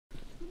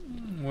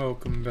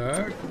welcome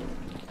back.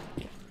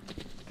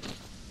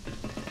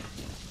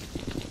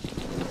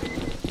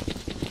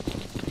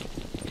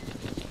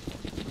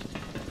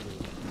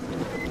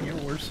 Yeah,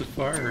 where's the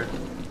fire?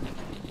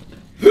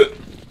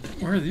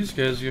 Where are these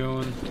guys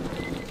going?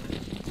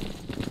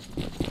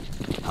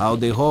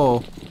 Howdy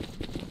ho.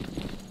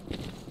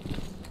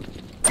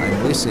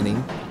 I'm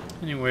listening.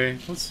 Anyway,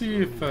 let's see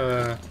if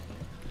I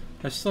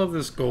still have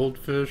this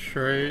goldfish,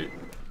 right?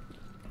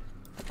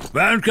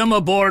 Welcome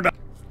aboard.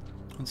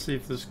 Let's see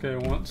if this guy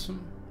wants some.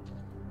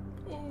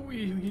 Oh,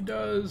 he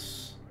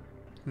does.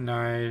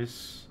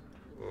 Nice.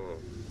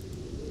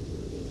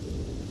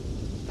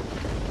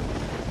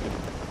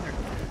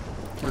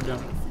 We're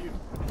done with you.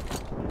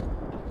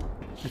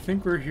 I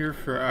think we're here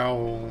for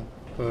Owl,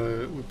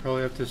 but we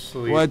probably have to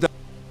sleep. What?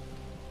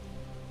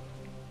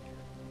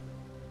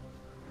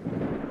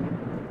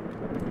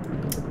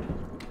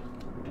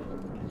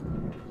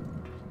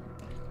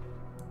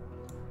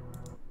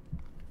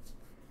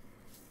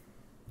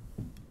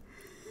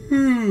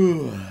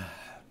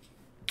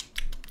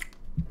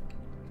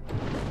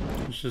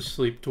 Let's just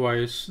sleep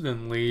twice,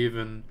 then leave,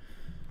 and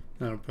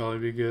that'll probably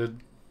be good.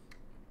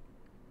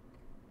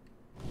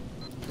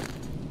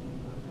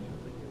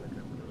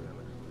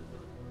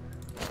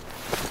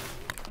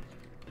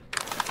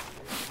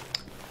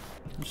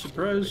 I'm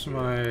surprised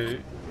my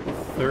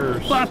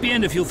thirst Pop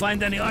in if you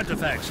find any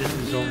artifacts.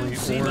 is only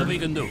See what we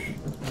can do.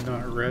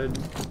 not red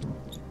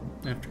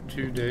after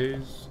 2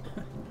 days.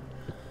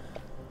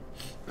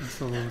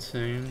 That's a little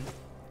insane.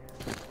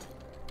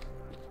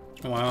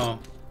 Wow.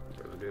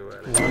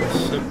 One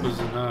sip was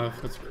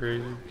enough. That's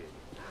crazy.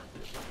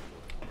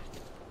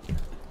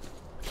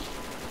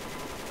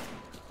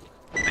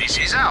 This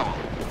is Owl.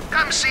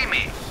 Come see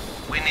me.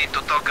 We need to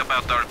talk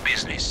about our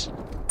business.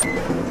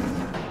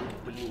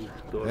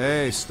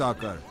 Hey,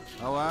 Stalker.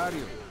 How are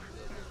you?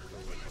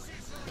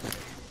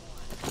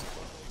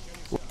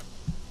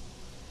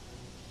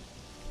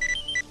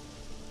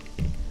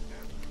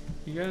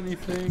 You got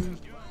anything?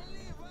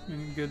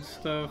 Any good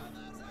stuff?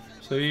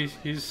 So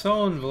he's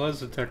selling Velez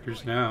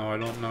detectors now. I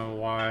don't know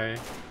why.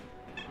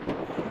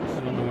 I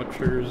don't know what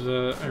triggers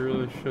that. I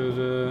really should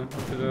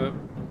look it up.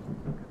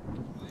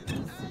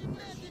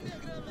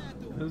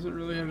 Doesn't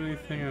really have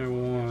anything I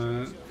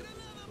want.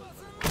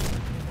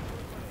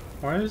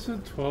 Why is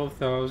it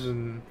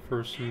 12,000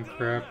 for some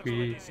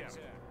crappy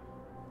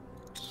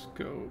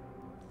scope?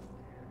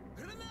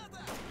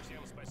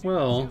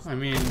 Well, I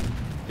mean,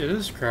 it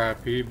is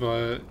crappy,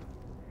 but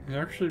it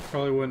actually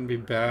probably wouldn't be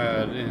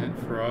bad in it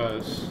for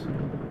us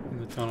in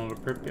the tunnel to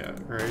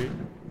Pripyat, right?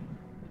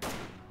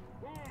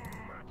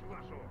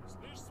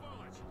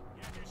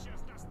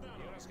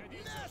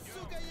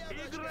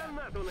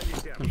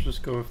 Let's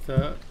just go with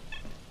that.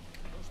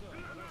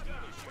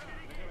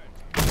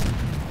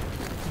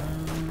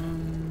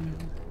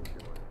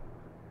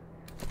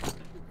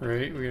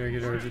 Right, we gotta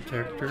get our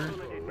detector.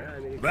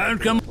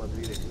 Welcome.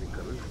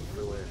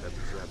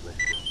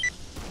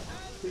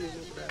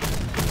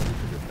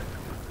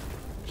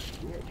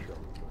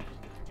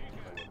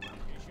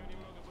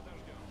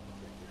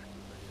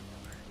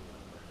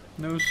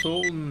 No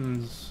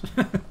sultans.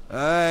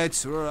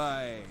 That's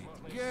right.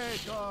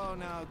 Get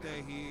on out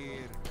of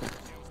here.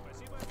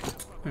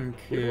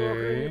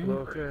 Okay.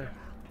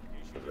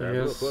 I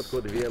guess.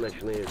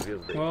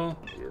 Well,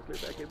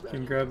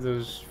 can grab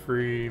those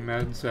free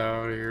meds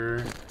out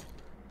here.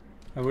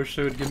 I wish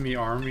they would give me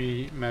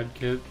army med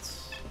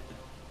kits.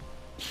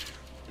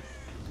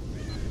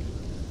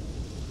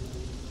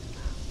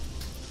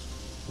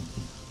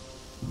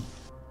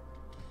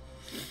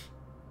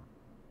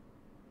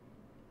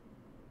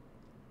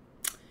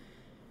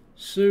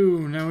 So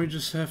now we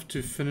just have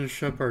to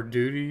finish up our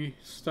duty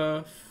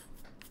stuff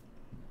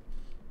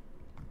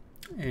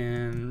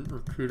and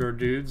recruit our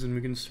dudes, and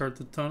we can start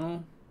the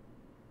tunnel.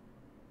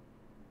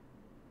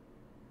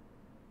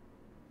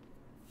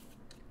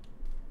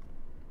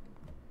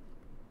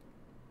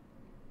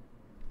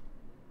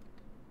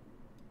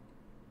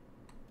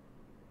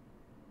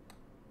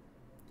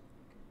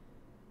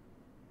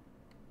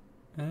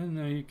 I didn't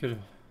know you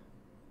could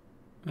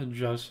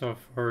adjust how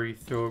far you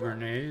throw a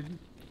grenade.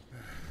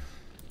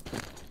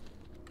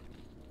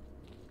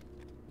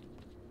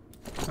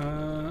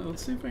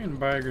 Let's see if I can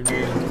buy a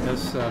grenade and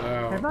test that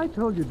out. Have I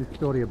told you the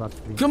story about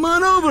Pripyat? Come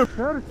on over!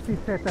 First he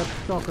set up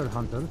stalker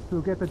hunters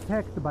to get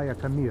attacked by a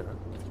K.E.R.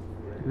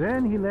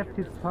 Then he left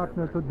his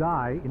partner to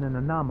die in an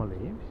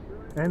anomaly.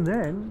 And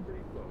then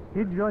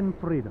he joined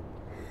freedom.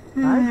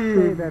 I'd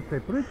say that's a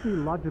pretty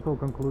logical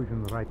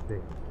conclusion right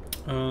there.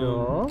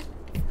 So,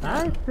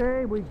 I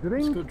say we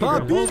drink to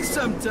Pop the in hope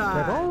sometime!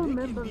 that all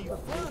members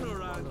of Fun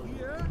around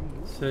here!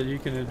 Said you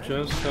can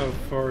adjust how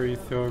far you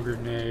throw a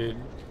grenade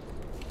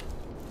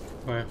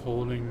by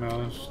holding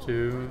mouse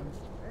too.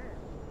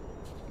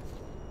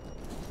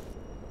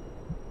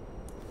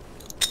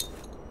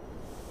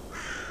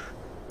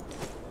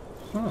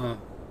 Huh.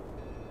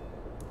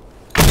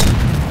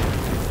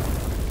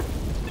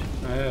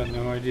 I had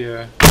no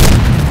idea. I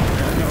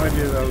had no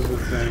idea that was a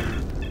thing.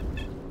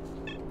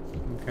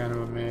 I'm kind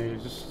of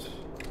amazed.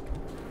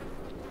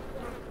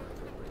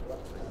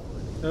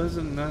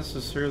 doesn't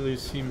necessarily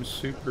seem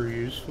super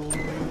useful to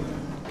me.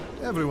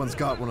 Everyone's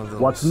got one of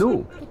those. What's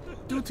new?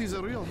 Duty's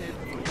a real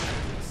haven for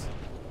guys.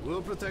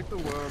 We'll protect the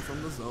world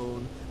from the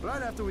zone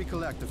right after we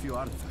collect a few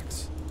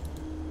artifacts.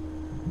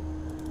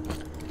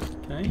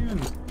 Can I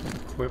even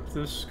equip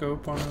this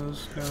scope on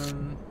this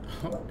gun?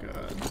 Oh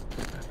god.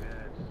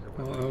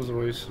 Well, that was a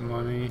waste of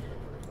money.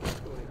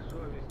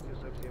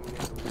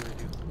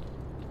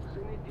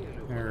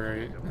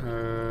 Alright,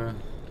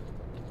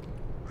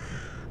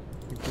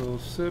 take a little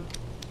sip.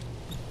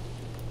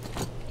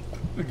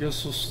 I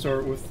guess we'll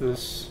start with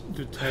this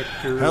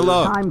detector.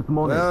 Hello. Time's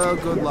money. Well,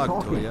 good Get luck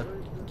talking. to you.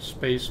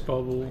 Space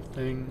bubble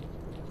thing.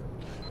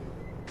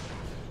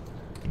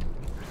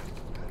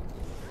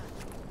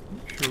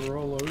 Make sure we're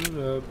all loaded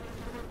up.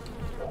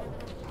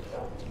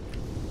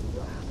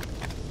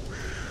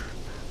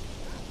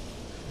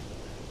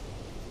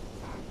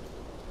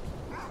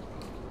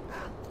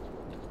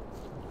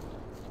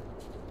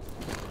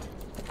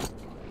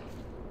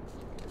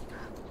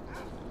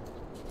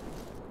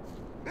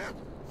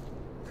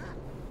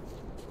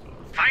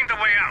 Find a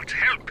way out.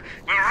 Help.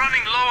 We're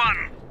running low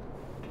on...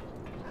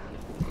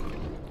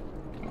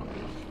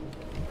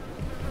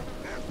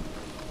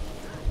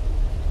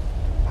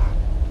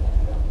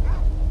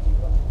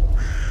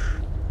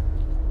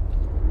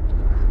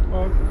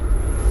 Oh.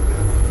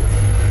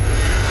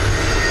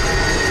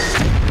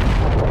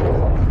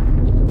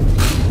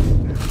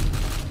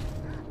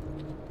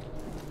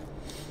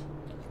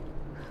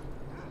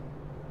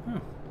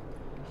 Oh.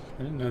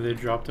 I didn't know they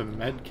dropped a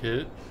med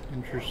kit.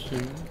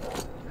 Interesting.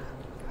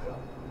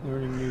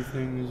 Learning new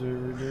things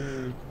every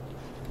day.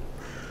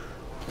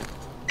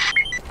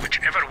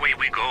 Whichever way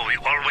we go, we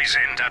always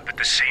end up at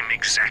the same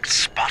exact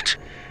spot.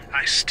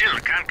 I still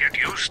can't get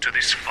used to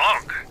this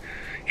fog.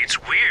 It's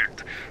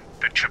weird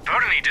that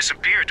Chaperny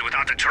disappeared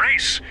without a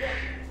trace.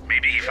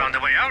 Maybe he found a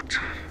way out.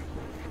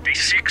 Day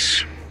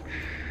 6.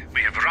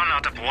 We have run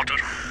out of water.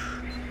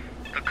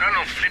 The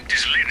colonel flipped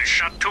his lid and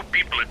shot 2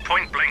 people at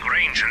point-blank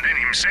range and then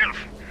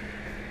himself.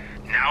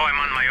 Now I'm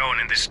on my own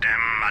in this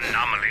damn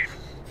anomaly.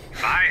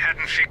 If I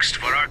hadn't fixed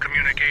for our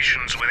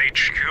communications with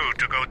HQ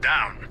to go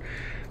down,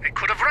 they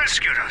could have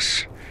rescued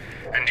us,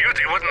 and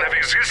duty wouldn't have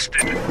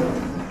existed.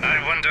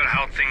 I wonder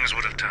how things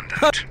would have turned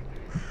out.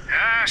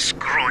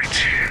 Screw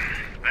it.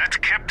 That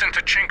Captain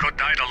Tachenko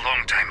died a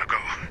long time ago,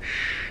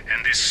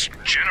 and this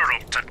General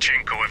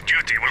Tachenko of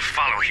duty will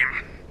follow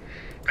him.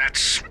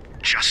 That's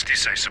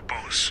justice, I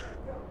suppose.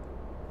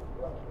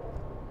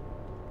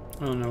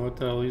 I don't know what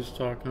the hell he's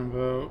talking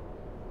about.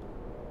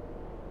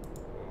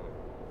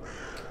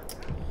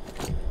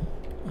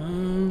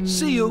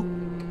 See you.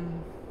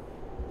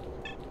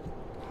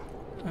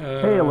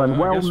 Hail and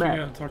well I guess met. we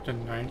gotta talk to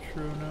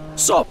Nitro now.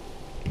 Sup?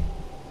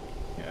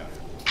 Yeah.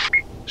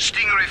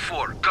 Stingray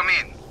 4, come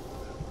in.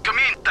 Come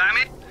in, damn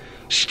it!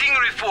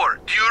 Stingray 4,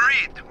 do you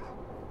read?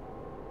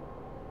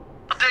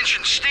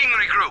 Attention,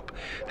 Stingray Group.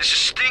 This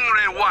is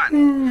Stingray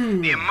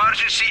 1. The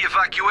emergency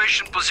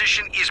evacuation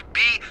position is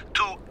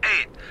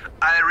B28.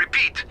 I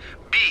repeat,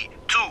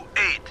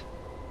 B28.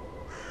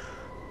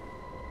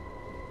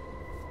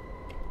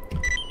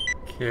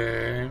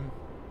 Okay.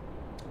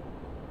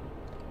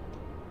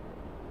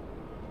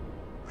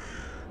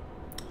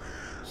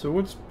 So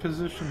what's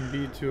position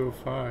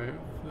B205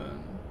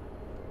 then?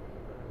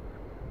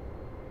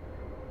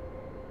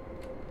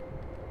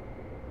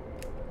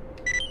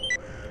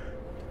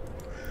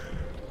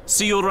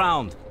 See you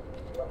around.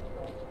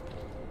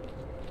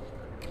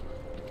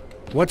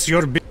 What's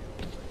your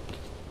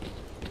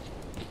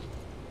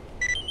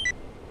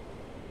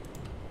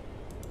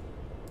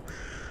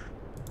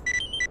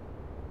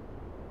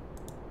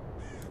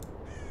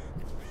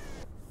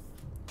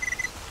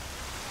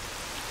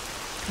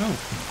Oh,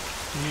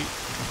 neat.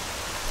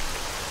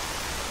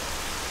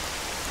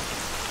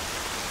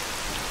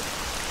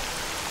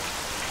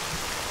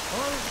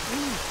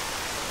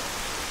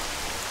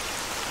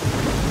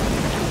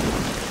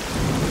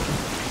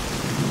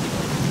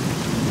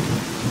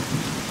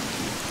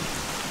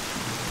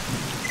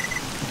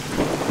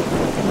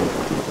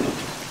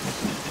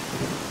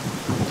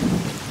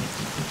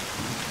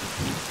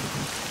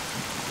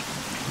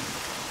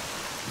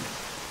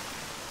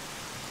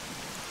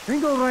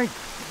 single rank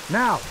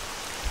now?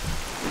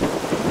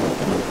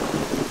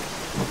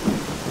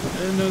 I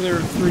didn't know there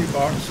were 3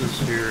 boxes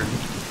here.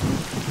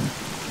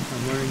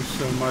 I'm learning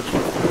so much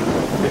with the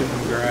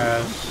hidden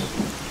grass.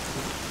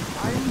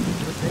 I'm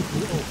to take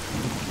the oath.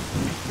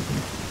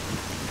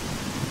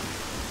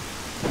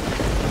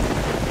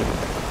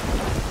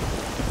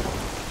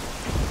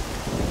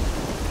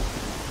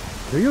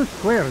 Do you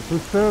swear to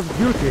serve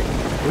duty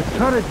with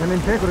courage and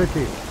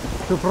integrity,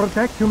 to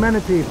protect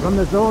humanity from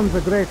the zone's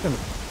aggression,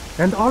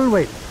 and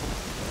always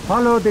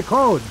follow the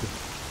code?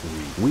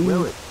 We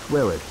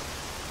swear it.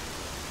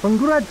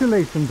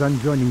 Congratulations on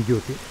joining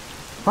duty.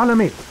 Follow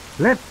me.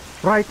 Left,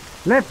 right,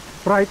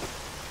 left, right.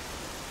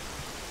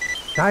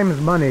 Time's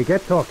money.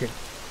 Get talking.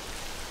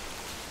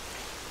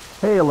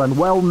 Hail and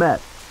well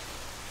met.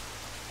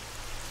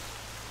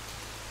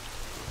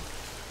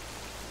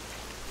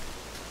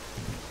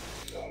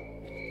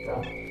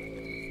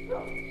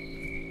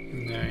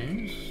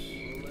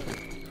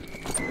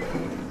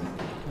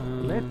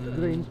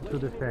 drink to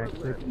the fact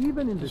that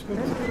even in the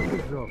center of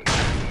the zone,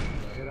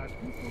 there are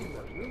people who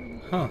are willing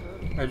to... Huh.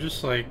 I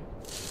just like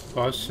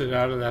busted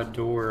out of that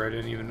door. I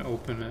didn't even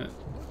open it.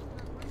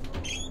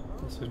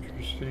 That's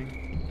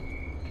interesting.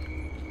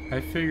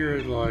 I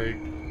figured like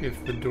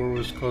if the door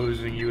was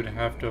closing you would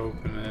have to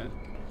open it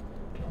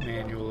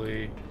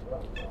manually.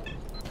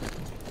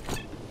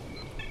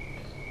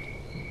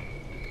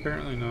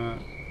 Apparently not.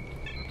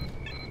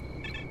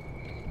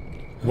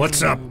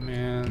 What's up? Oh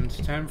man, it's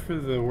time for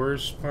the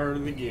worst part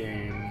of the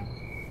game.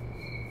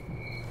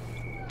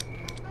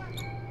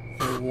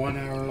 A 1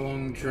 hour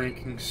long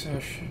drinking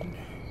session.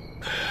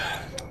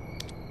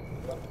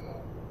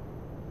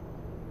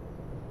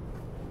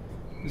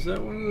 Is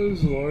that one of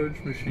those large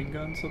machine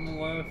guns on the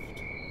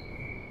left?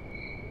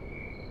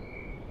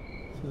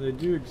 So they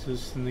do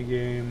exist in the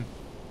game.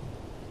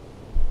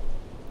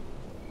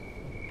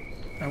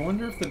 I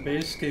wonder if the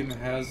base game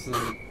has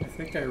them. I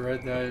think I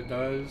read that it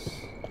does.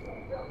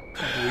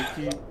 On the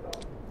wiki.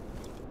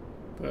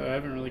 But I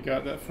haven't really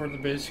got that far in the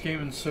base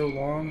game in so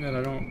long that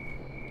I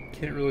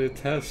can't really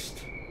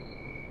attest.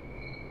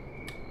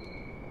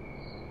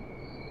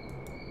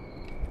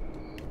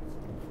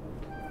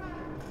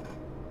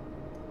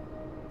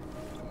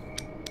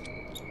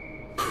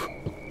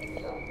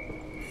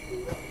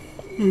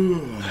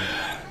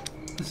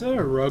 Is that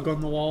a rug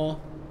on the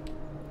wall?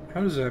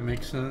 How does that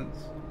make sense?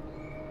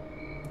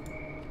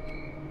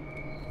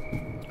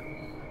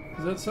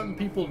 Is that something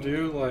people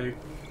do, like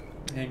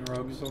hang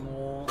rugs on the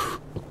wall?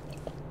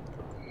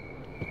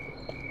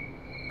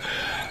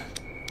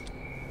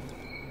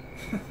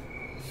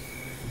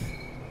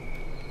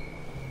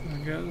 I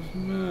got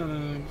some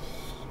medics.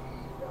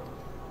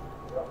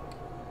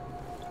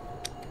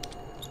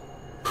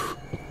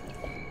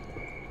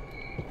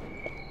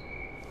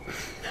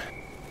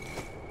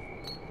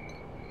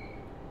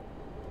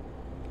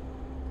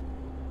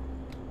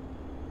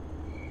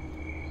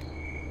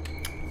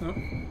 Oh.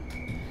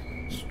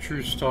 It's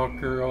true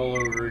stalker all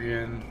over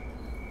again.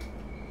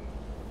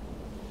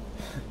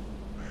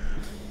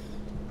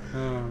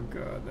 Oh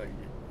god,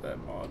 that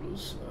mod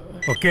was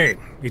Okay,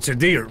 it's a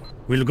deal.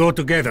 We'll go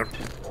together.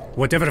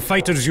 Whatever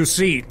fighters you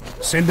see,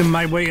 send them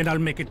my way and I'll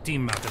make a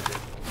team out of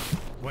them.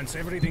 Once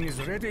everything is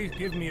ready,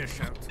 give me a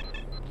shout.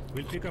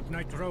 We'll pick up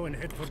Nitro and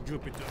head for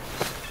Jupiter.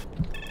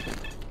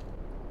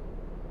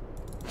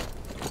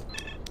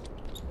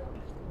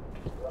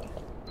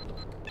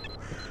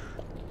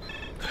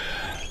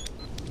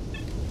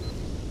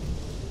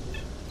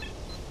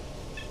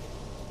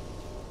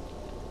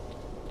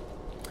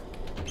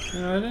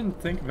 I didn't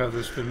think about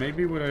this, but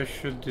maybe what I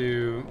should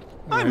do...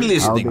 I'm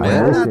listening,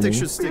 man. Fanatics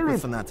should stick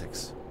with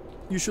fanatics.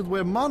 You should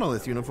wear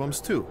monolith uniforms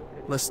too,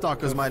 lest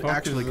stalkers might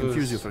actually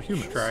confuse you for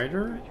humans.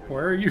 Strider? Why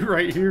are you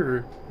right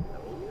here?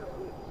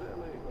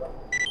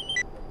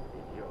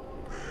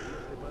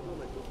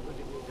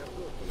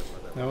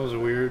 That was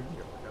weird.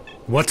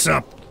 What's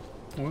up?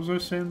 What was I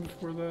saying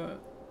before that?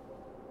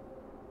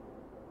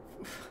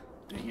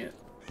 Dang it.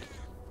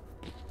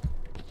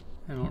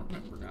 I don't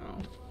remember now.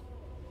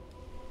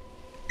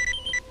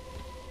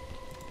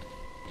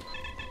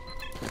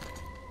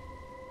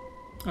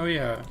 Oh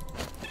yeah,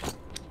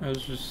 I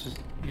was just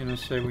gonna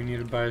say we need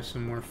to buy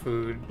some more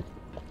food.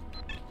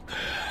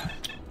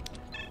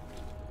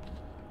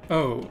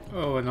 Oh,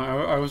 and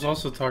I was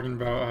also talking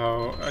about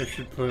how I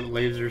should put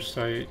laser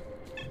sight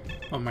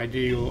on my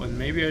deagle, and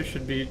maybe I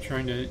should be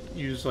trying to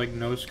use like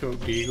no scope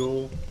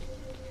deagle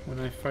when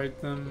I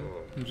fight them,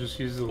 and just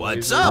use the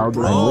What's laser. up,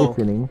 bro? I'm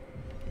listening.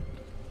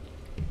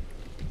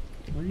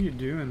 What are you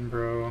doing,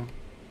 bro?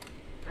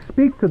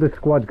 Speak to the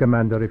squad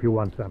commander if you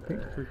want something.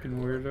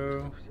 Freaking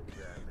weirdo.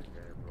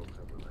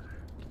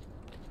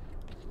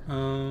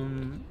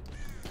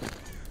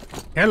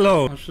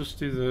 Hello. Let's just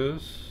do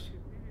this.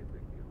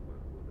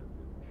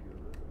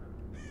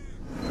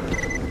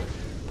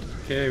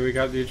 Okay, we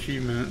got the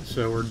achievement,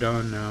 so we're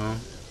done now.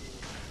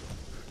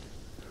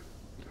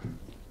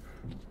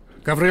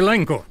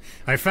 Gavrilenko,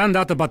 I found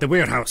out about the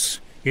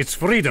warehouse. It's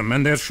freedom,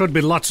 and there should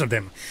be lots of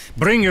them.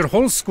 Bring your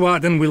whole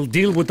squad and we'll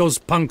deal with those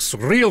punks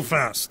real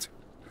fast.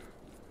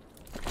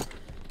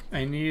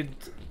 I need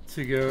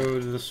to go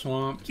to the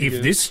swamp to If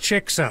get this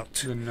checks out,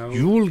 the note.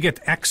 you'll get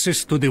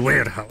access to the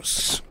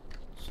warehouse.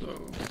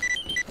 So,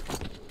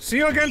 See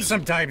you again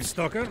sometime,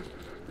 Stalker.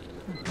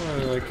 I'll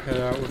probably like head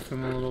out with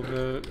him a little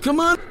bit. Come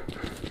on.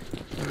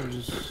 Let me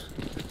just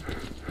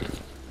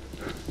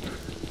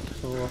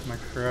pull off my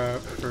crap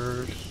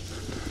first.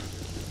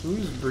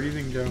 Who's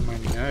breathing down my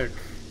neck?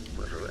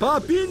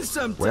 Pop in Well,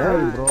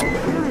 sometime. bro.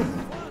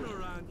 Fun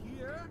around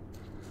here.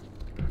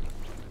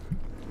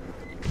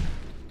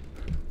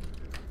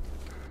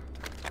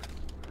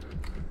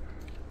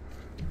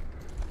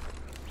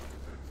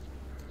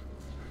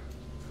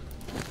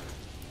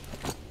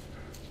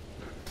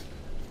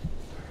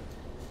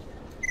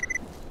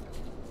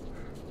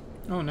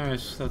 Oh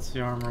nice, that's the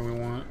armor we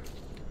want.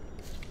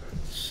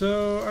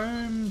 So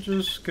I'm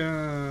just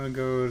gonna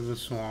go to the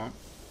swamp.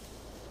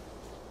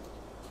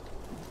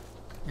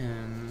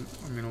 And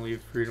I'm gonna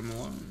leave freedom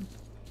alone.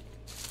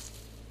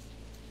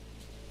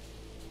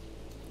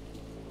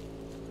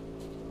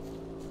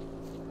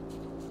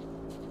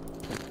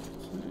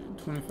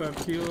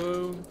 25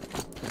 kilo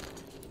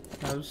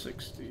out of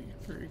 60.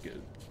 Very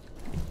good.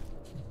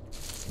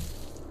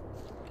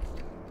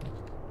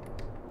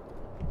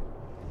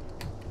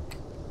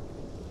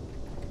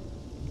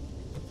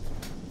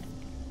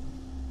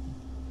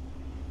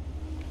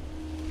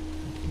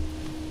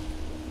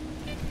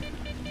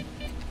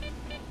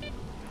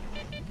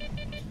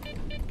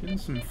 Getting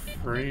some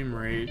frame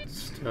rate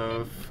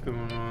stuff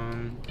going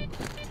on.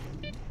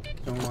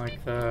 Don't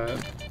like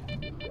that.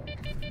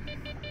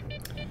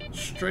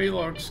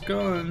 Straylock's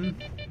gun.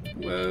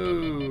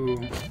 Whoa.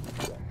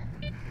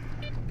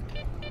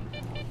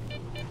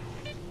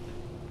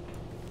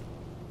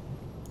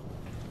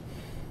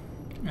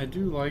 I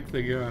do like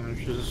the gun,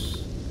 it's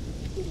just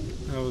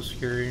that was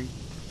scary.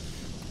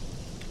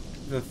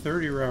 The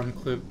 30 round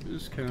clip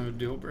is kind of a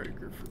deal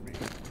breaker for me.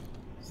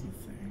 That's the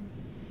thing.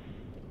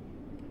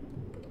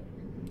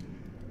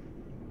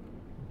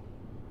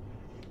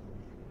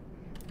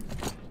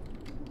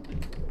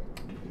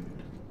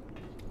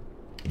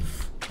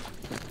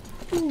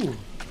 Ooh.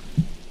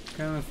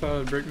 Kind of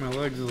thought I'd break my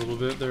legs a little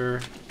bit there.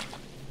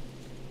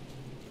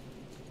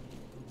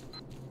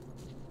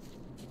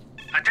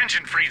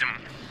 Attention, Freedom.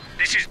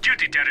 This is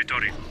duty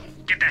territory.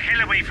 Get the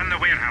hell away from the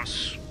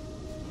warehouse.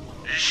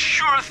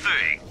 Sure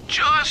thing.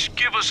 Just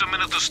give us a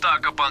minute to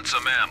stock up on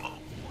some ammo.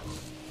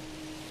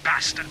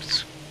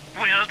 Bastards.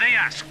 Will they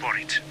ask for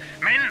it?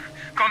 Men,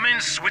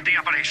 commence with the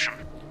operation.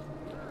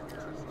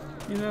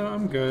 You know,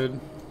 I'm good.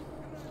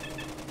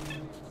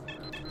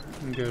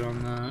 I'm good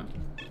on that.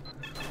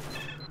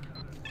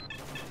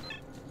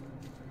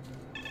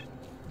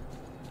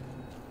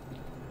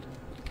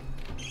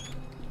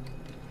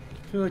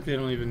 I feel like they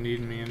don't even need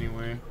me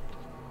anyway.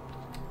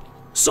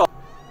 So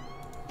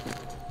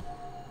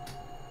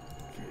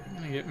Okay, I'm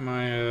gonna get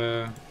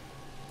my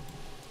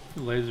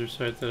laser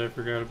sight that I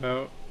forgot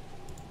about.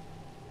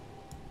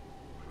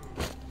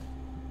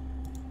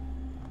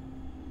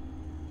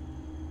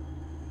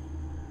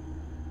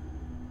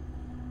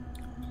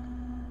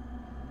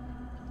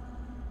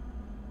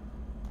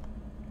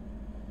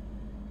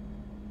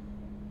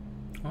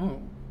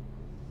 Oh,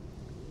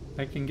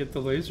 I can get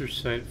the laser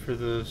sight for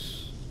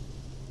this.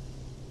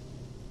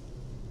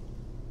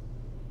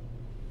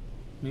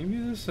 Maybe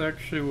this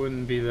actually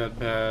wouldn't be that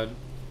bad.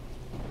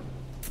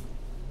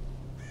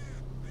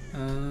 I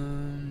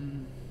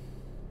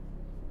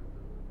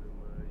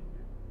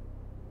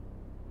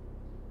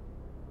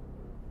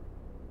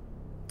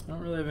don't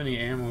really have any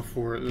ammo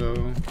for it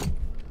though.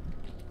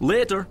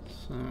 later.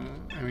 So,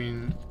 I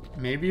mean,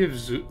 maybe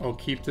if I'll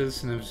keep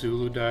this, and if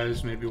Zulu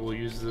dies, maybe we'll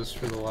use this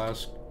for the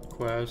last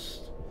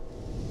quest.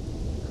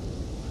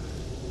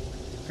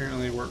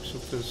 Apparently it works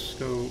with this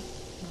scope,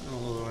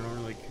 although I don't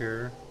really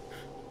care.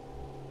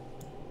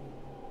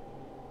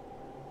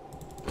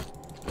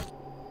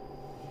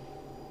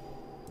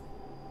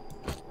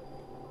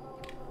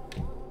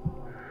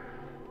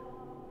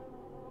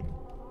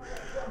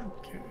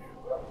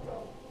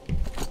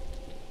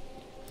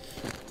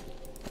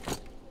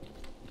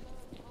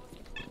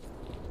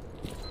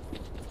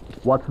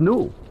 What's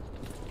new?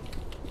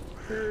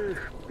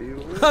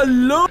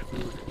 Hello.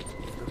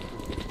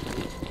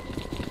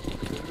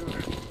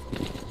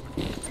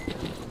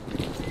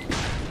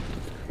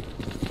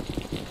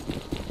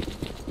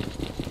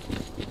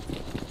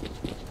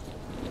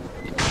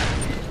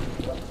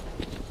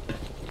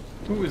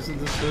 Ooh, isn't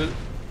this it?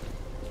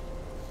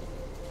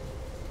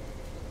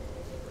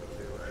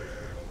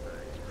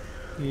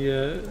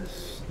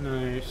 Yes,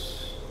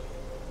 nice.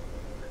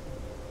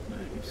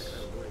 Nice.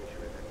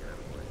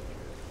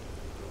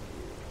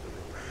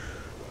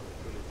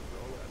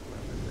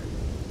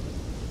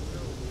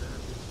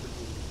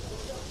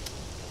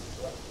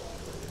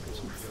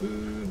 Some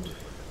food.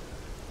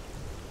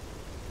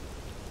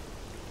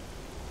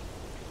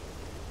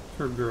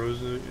 For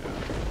Groza, yeah.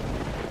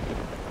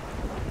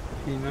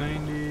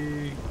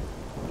 P90,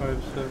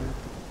 5.7.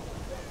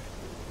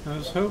 I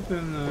was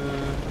hoping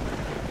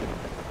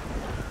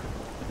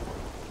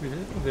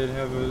they'd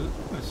have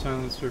a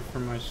silencer for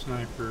my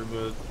sniper,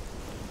 but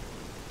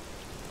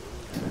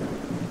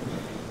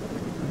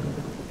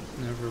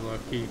never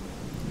lucky.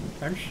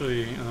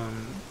 Actually,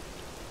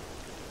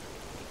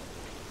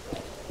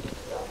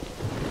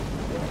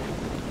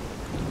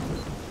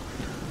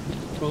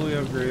 fully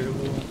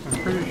upgradable. I'm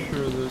pretty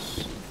sure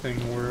this thing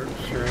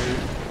works, right?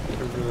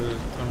 For the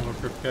tunnel of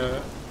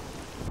Pripyat.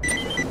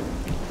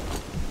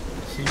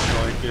 Seems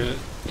like it.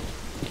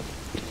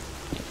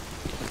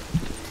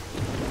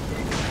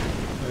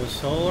 Let's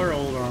sell our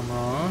old armor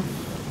off.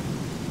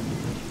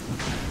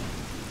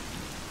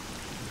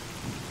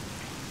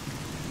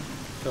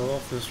 Sell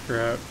off this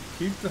crap.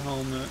 Keep the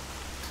helmet.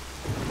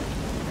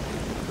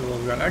 The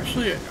love god.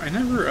 Actually, I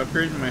never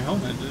upgraded my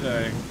helmet, did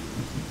I?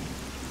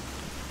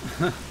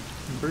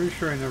 I'm pretty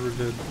sure I never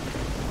did.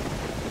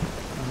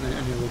 I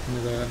need to look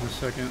into that in a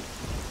second.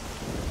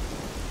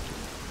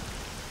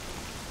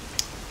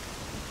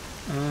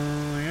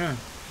 Yeah.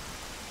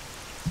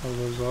 Pull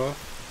those off.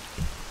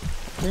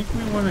 I think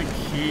we want to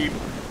keep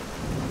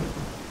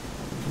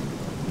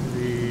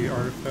the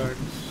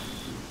artifacts.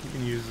 We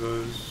can use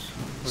those.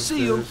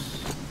 See you.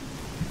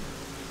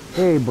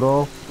 Hey,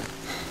 bro.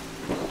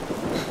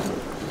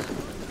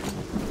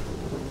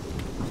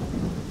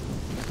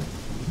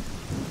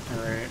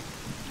 Alright.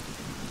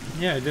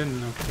 Yeah, I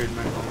didn't upgrade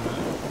my helmet.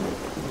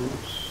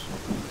 Oops.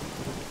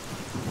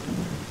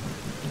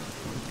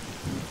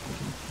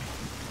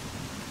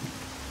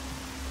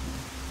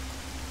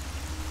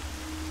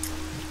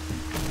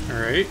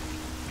 Alright.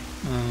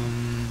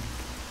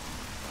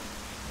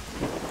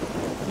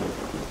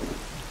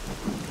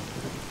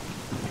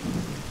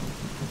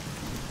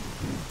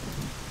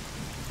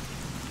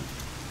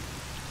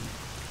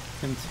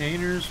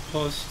 Containers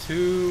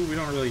 +2, we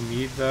don't really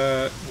need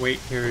that. Weight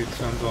carried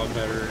sounds a lot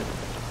better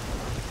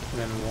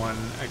than one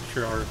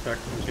extra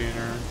artifact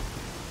container.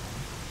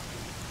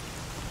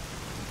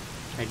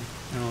 I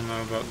don't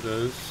know about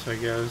this, I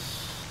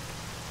guess.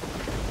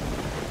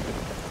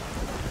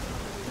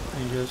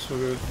 I guess we'll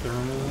go with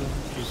thermal,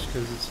 just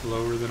because it's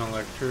lower than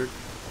electric.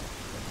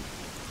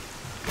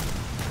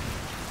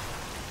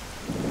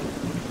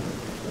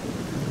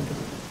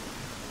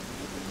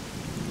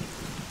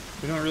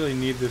 We don't really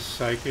need the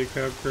psychic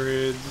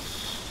upgrades,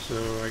 so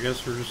I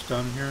guess we're just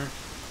done here.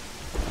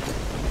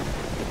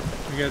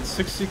 We got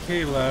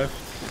 60k left.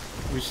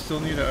 We still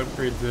need to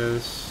upgrade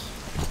this,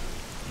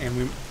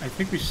 and I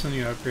think we still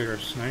need to upgrade our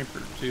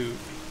sniper too.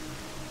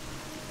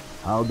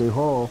 Howdy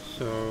ho.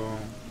 So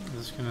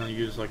this is gonna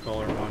use like all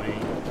our money,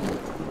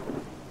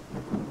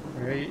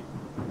 right?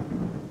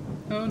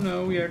 Oh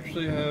no, we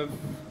actually have.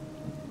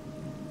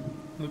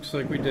 Looks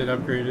like we did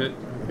upgrade it.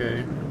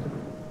 Okay.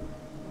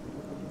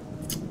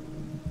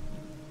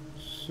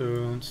 So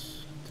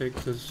let's take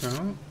this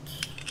out.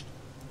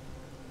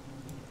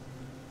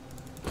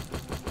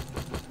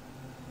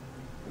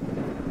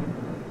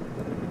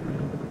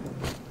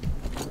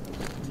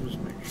 Just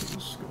make sure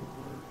the scope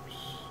works.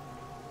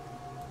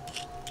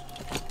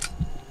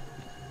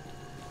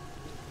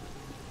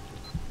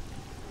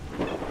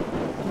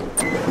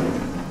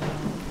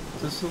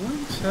 Does the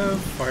Lynx have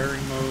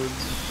firing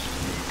modes?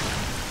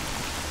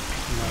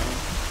 No.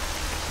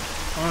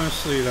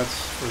 Honestly,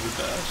 that's for the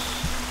best.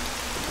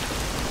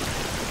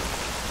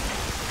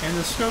 And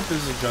the scope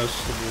is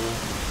adjustable.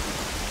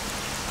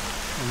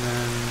 And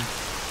then...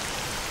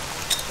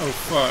 Oh,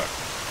 fuck.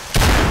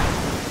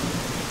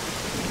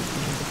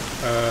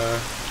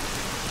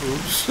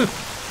 Oops.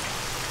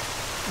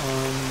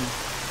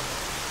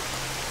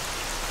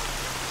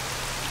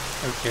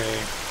 Okay.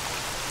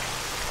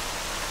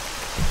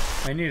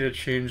 I need to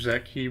change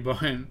that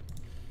keybind.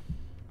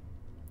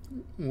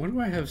 What do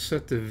I have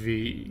set to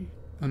V?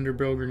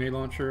 Underbarrel grenade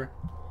launcher?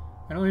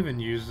 I don't even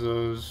use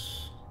those.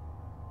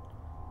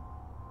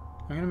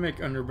 I'm gonna make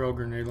underbarrel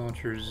grenade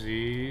launcher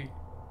Z,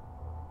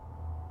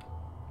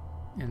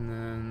 and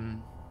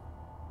then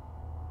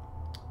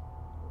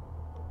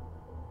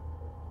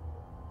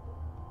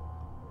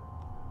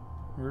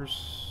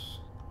where's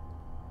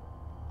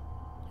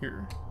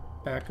here?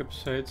 Backup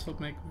sites. I'll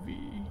make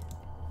V.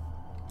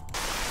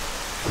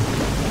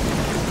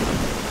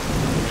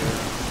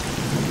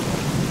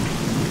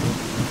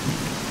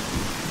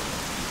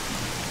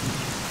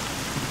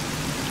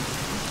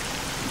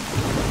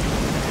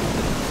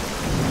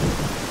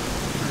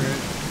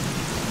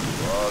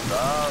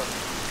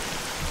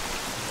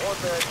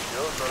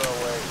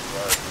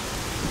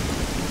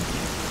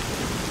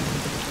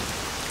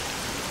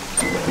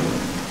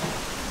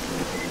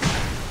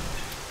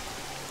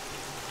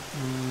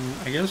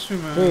 I guess we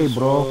might as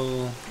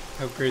well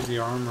upgrade the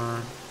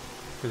armor,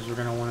 because we're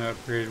going to want to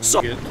upgrade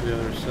when we get to the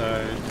other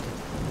side.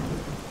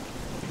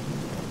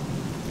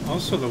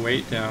 Also, the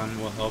weight down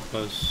will help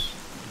us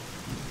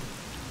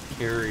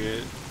carry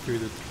it through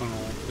the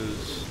tunnel,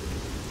 because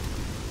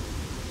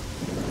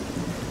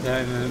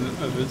that in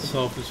and of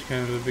itself is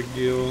kind of a big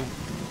deal.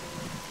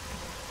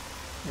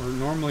 We're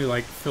normally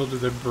like filled to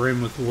the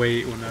brim with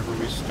weight whenever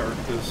we start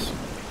this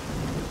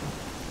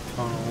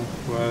tunnel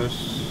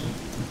quest.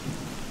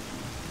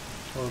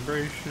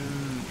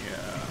 Celebration,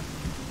 yeah.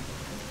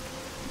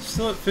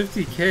 Still at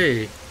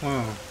 50k.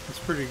 Wow, that's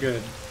pretty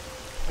good.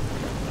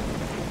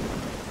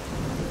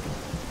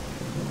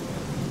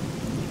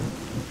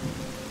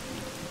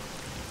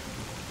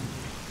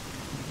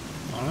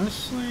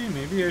 Honestly,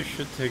 maybe I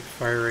should take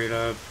fire rate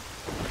up.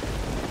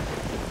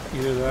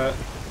 Either that.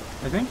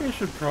 I think I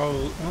should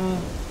probably,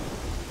 well...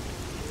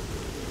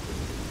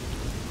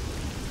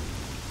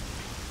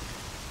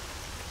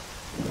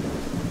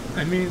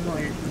 I mean,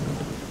 like...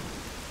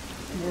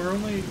 We're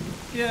only...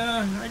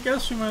 Yeah, I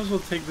guess we might as well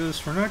take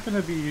this. We're not going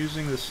to be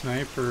using the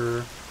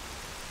sniper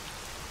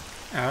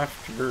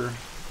after,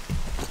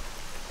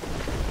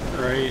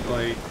 right?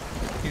 Like,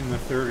 in the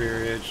third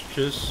area. It's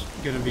just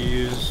going to be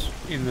used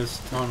in this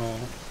tunnel.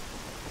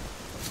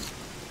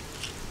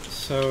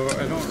 So,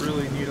 I don't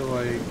really need to,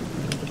 like,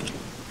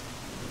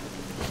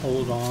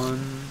 hold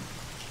on.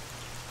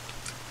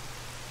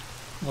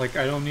 Like,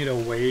 I don't need to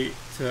wait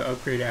to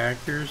upgrade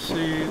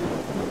accuracy,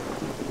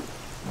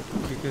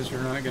 because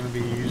we're not going to be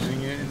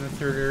using it in the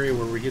third area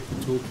where we get the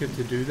toolkit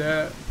to do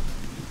that.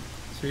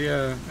 So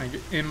yeah,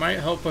 it might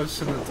help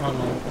us in the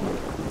tunnel,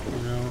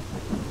 you know.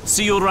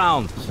 See you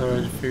around. So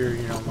I figured,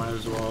 you know, might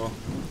as well.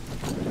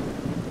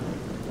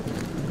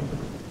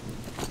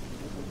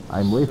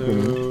 I'm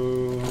listening.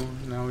 So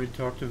now we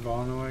talk to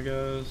Vano, I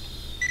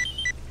guess.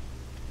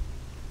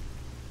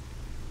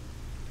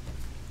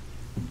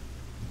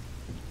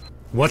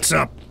 What's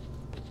up?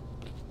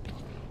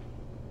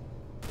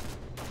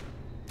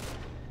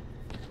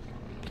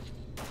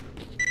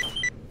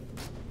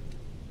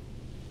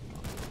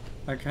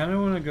 I kind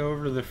of want to go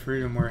over to the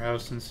Freedom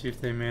Warehouse and see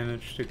if they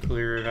managed to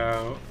clear it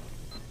out.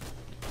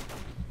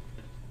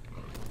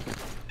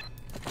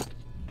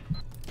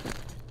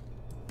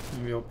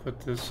 Maybe I'll put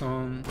this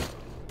on.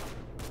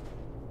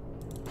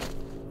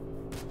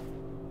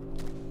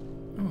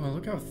 Oh,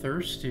 look how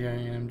thirsty I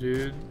am,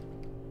 dude.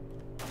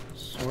 I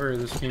swear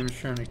this game's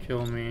trying to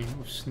kill me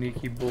with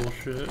sneaky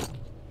bullshit.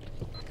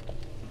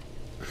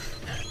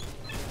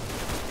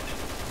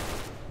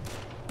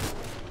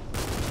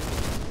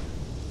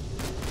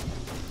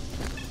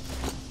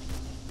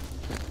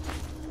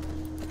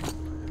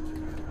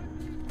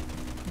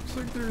 Looks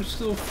like they're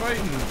still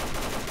fighting.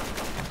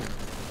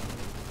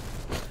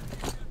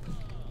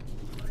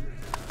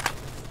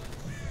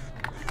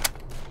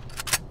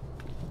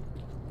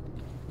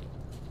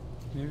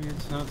 Maybe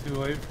it's not too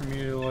late for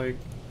me to, like,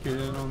 get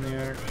in on the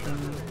action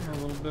a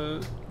little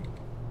bit.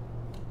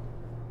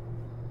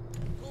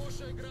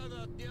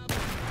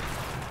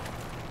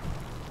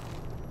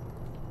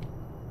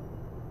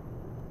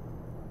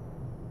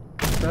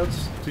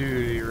 That's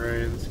duty,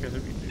 right? That's gotta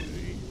be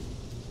duty.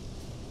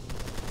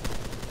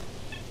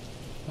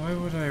 Why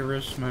would I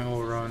risk my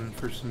whole run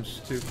for some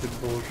stupid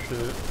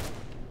bullshit?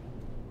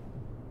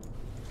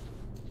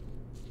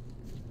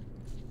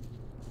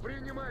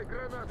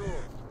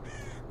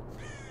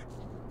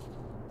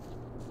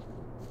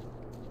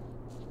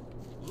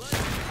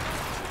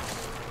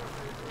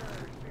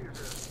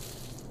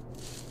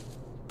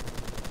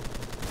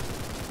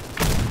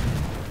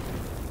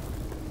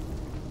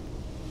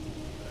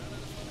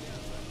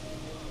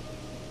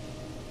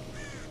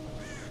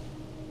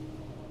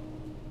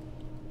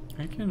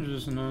 I can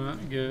just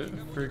not get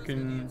a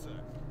freaking...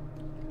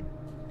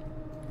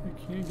 I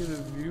can't get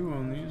a view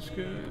on these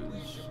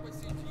guys.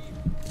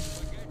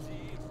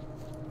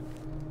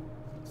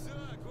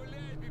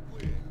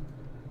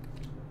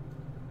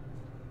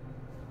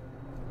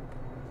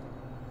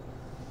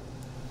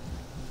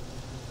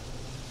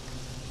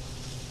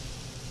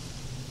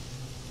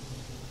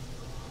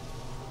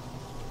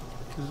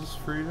 Is this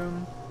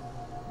Freedom?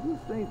 This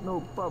ain't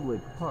no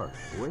public park,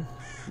 boy.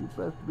 You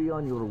best be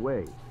on your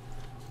way.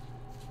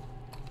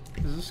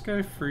 Is this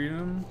guy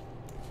Freedom?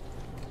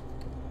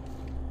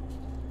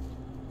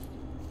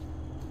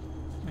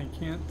 I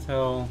can't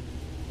tell.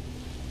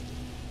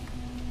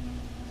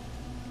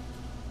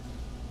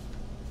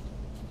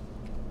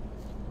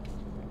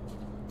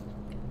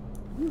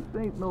 This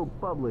ain't no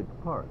public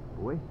park,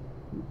 boy.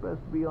 You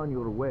best be on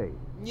your way.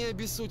 Не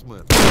обессудь,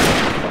 мэр.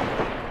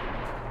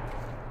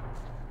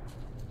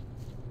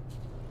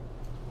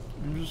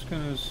 I'm just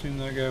gonna assume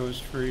that guy was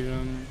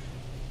Freedom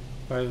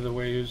by the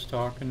way he was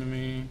talking to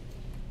me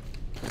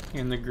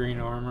and the green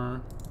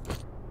armor.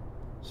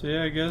 So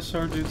yeah, I guess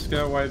our dudes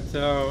got wiped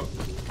out.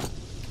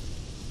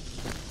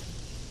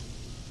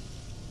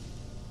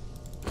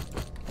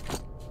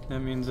 That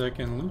means I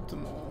can loot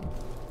them all.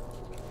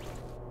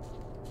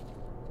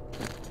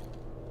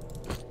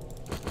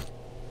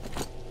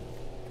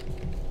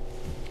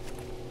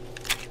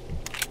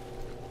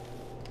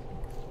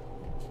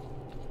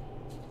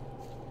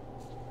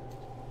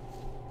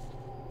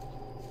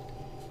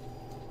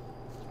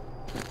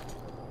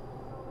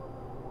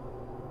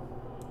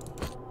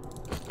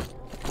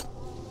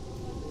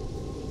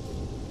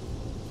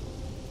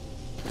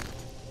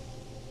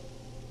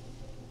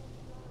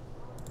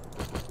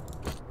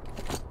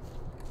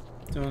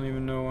 Don't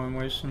even know why I'm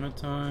wasting my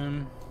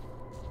time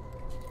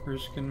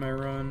risking my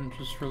run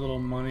just for a little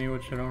money,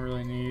 which I don't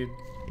really need.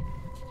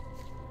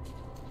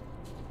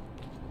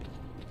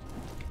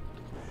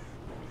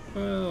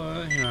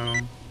 Well, you know,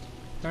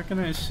 how can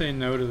I say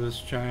no to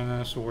this giant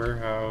ass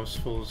warehouse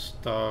full of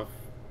stuff?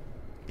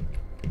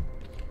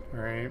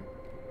 Right?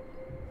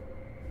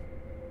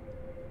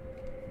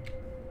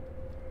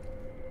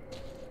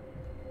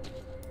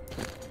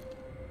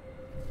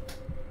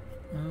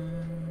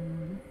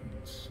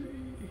 Let's see.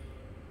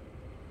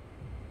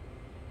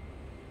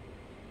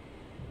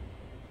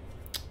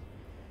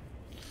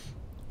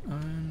 I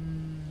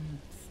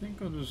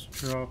think I'll just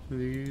drop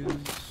these.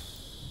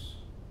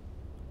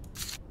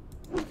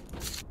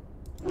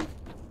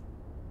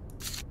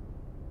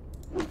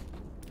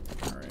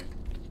 Alright.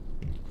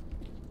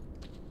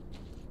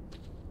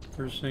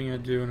 First thing I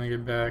do when I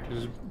get back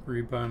is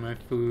rebuy my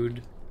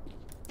food.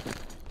 I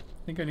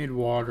think I need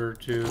water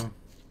too.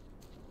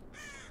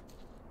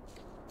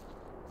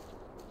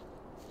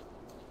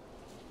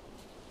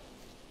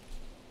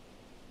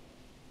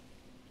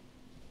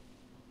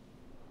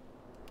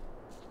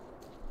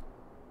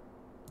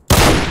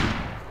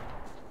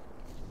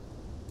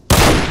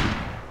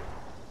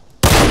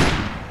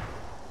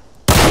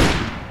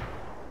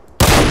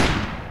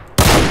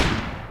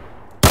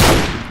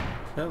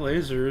 That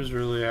laser is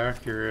really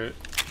accurate.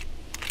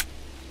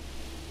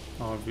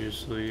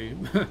 Obviously.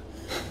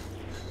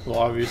 Well,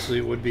 obviously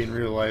it would be in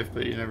real life,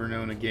 but you never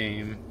know in a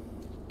game.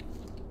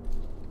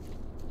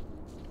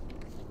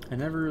 I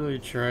never really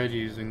tried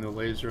using the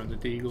laser on the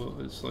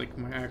Deagle as like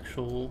my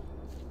actual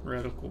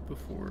reticle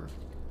before.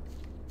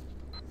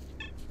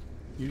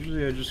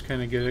 Usually I just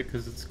kind of get it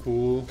because it's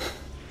cool.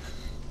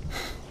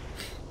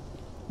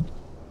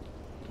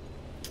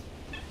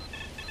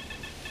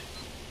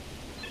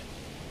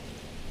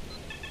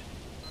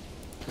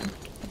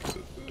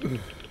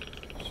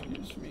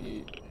 Excuse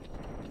me.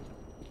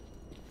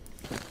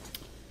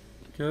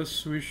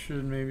 Guess we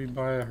should maybe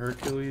buy a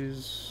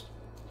Hercules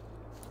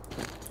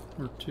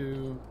or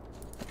two.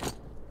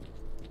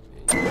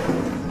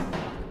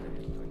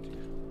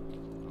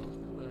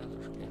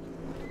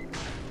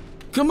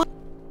 Come on.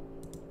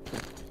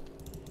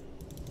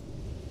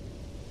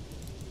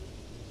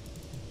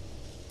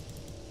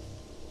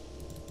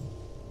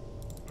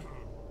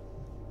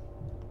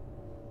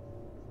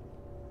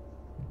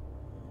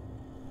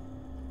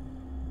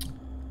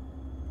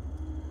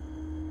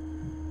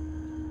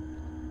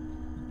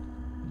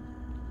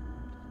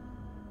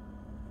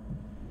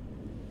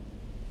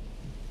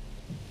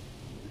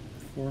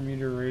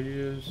 Meter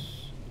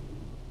radius,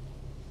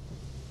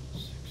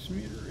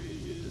 6-meter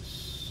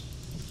radius.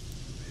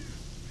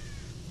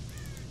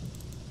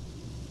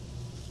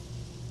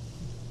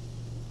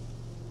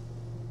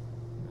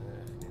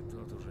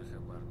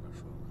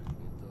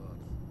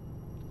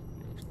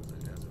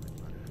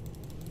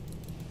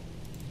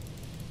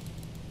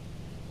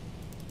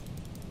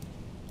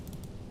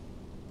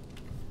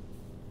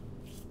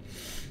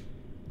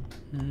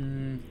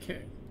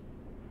 Okay.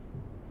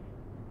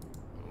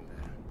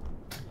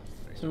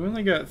 So we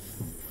only got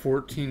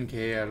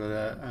 14K out of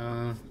that.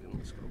 I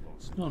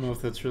don't know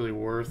if that's really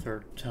worth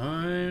our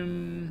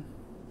time.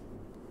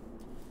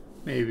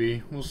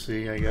 Maybe. We'll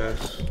see, I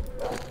guess.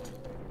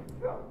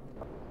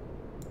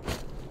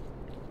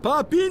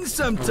 Pop in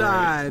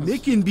sometime. Right,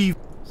 It can be.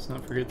 Let's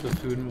not forget the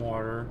food and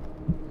water.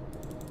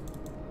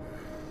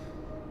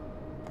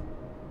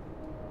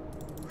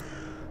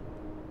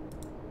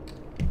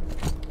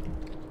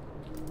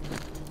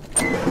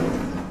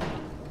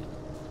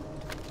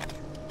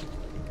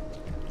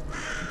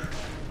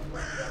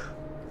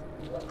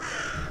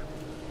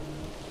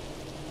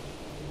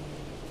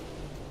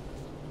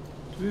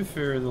 To be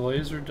fair, the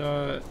laser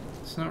dot,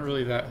 it's not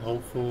really that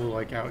helpful,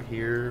 like out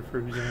here, for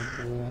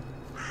example.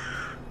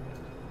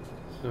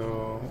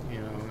 So,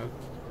 you know, that's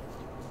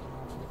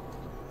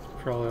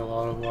probably a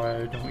lot of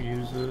why I don't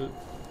use it.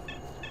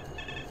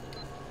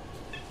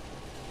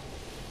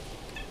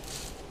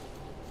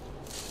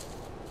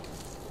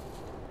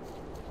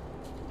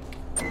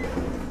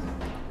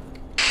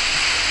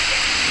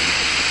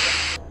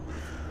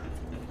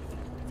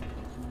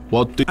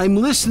 What? I'm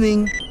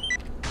listening.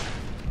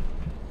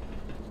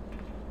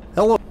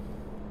 Hello.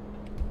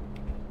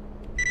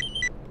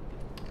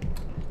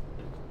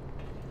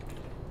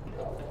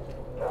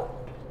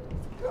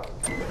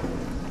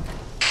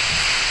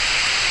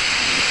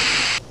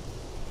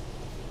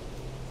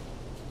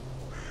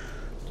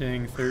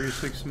 Dang,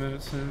 36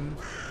 minutes in.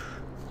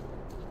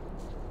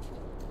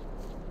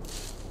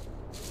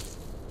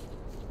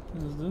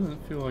 This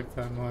doesn't feel like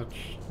that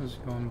much is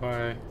going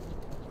by.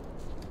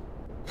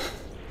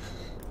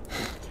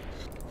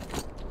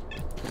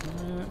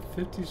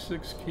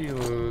 56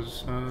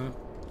 kilos, huh?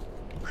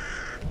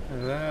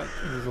 That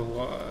is a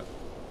lot.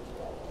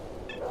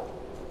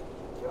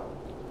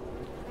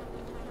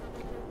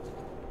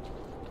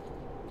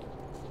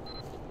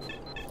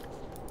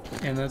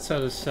 And that's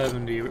out of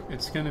 70.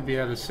 It's going to be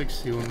out of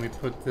 60 when we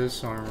put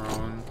this armor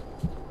on.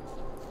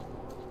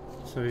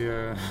 So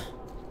yeah,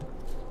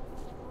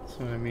 that's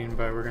what I mean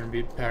by we're going to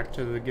be packed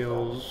to the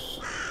gills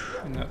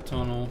in that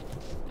tunnel.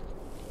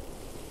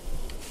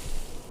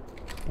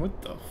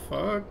 What the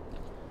fuck?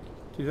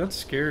 Dude, that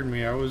scared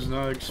me. I was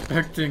not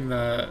expecting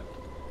that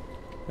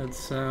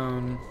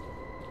sound.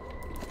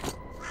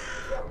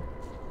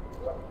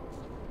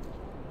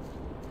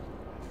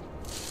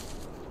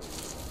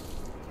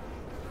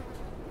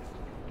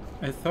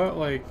 I thought,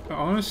 like,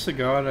 honest to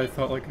God, I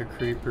thought like a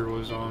creeper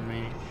was on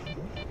me.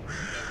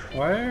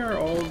 Why are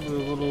all the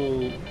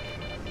little...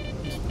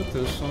 Let's put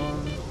this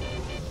on.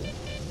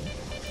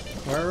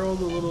 Why are all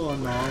the little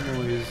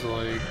anomalies,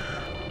 like...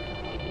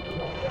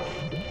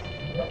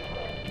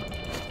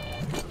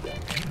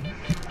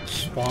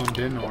 spawned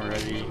in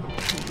already,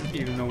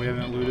 even though we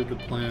haven't looted the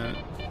plant?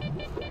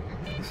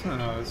 That's not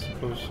how it's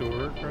supposed to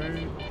work,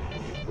 right?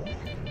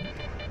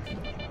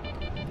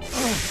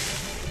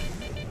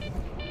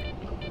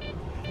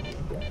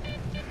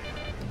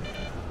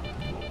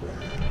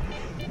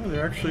 Oh,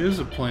 there actually is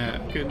a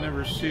plant. Could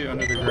never see it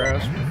under the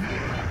grass before.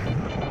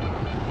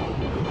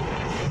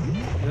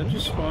 Did that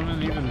just spawn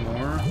in even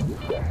more?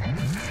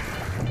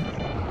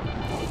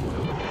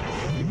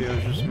 Maybe I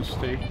was just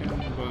mistaken,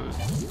 but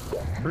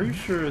pretty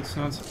sure it's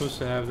not supposed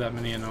to have that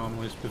many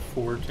anomalies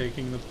before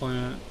taking the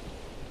plant.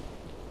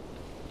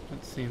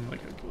 That seemed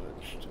like a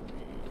glitch to me.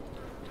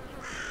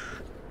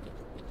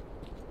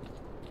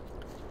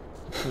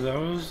 So that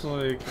was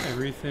like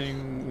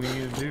everything we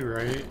need to do,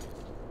 right?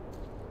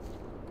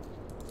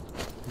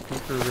 I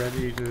think we're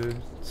ready to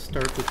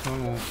start the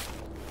tunnel.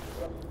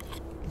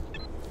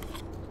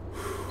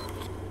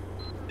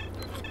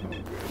 Oh,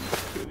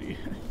 goody.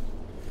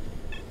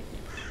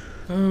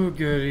 Oh,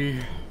 goody.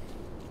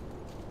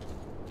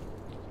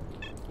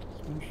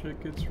 Some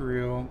shit gets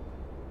real.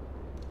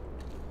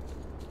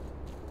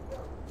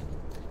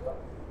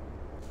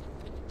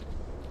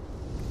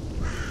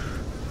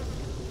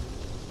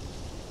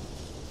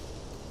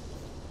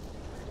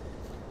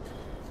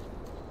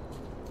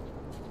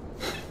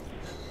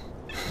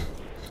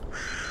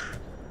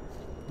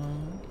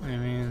 I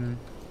mean,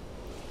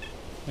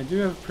 I do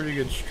have pretty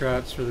good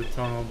strats for the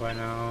tunnel by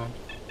now.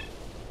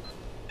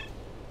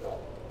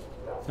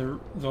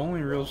 The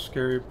only real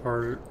scary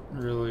part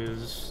really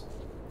is,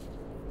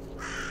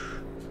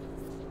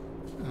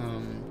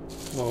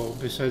 well,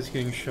 besides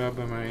getting shot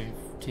by my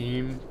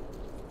team,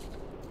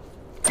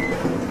 there's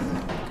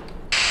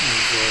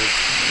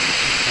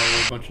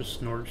like a bunch of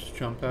snorks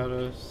jump at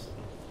us.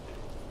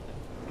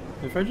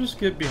 If I just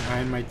get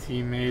behind my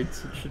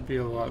teammates, it should be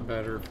a lot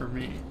better for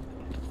me.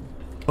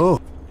 Oh.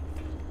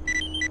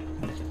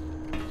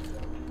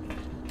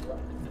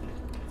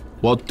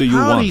 What do you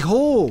Howdy want?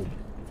 ho!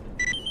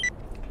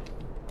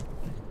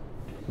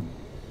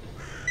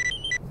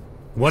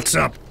 What's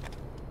up?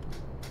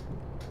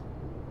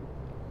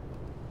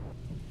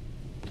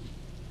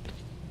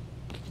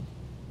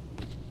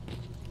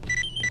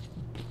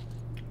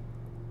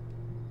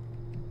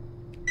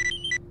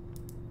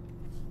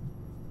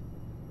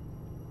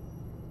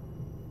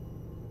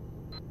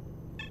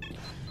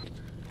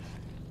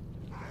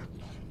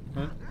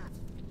 What?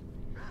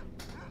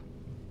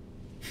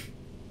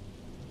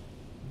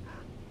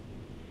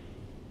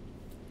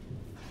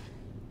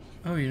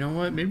 Oh, you know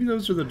what? Maybe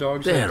those are the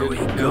dogs. There we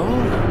go.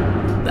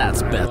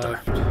 That's better.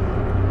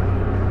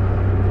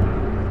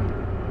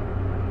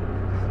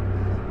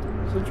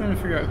 Still trying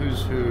to figure out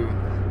who's who.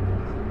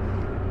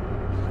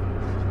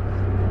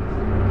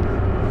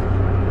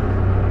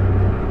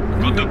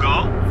 Good to go?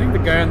 I think the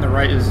guy on the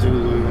right is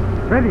Zulu.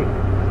 Ready.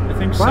 I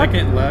think What?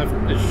 second left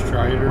is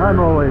Strider. I'm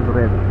always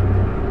ready. I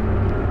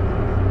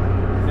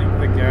think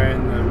the guy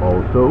in the...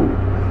 Also,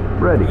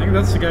 ready. I think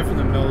that's the guy from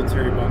the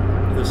military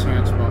bunker, the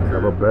science bunker.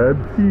 Have a bad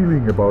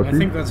feeling about I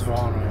think that's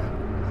Vano.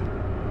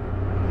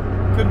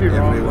 Could be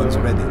wrong. Everyone's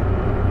though. ready.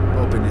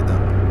 Open it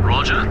up.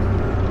 Roger.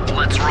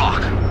 Let's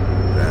rock.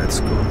 That's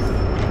good.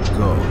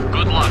 Go.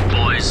 Good luck,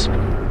 boys.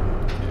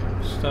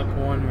 Step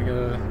one, we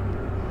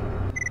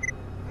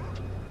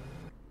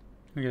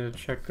gotta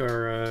check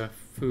our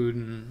food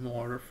and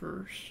water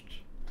first.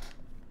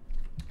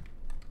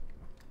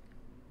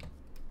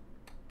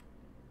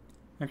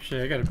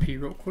 Actually, I gotta pee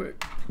real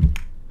quick.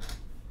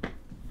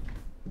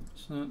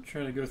 So not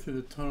try to go through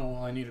the tunnel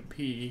while I need to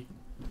pee.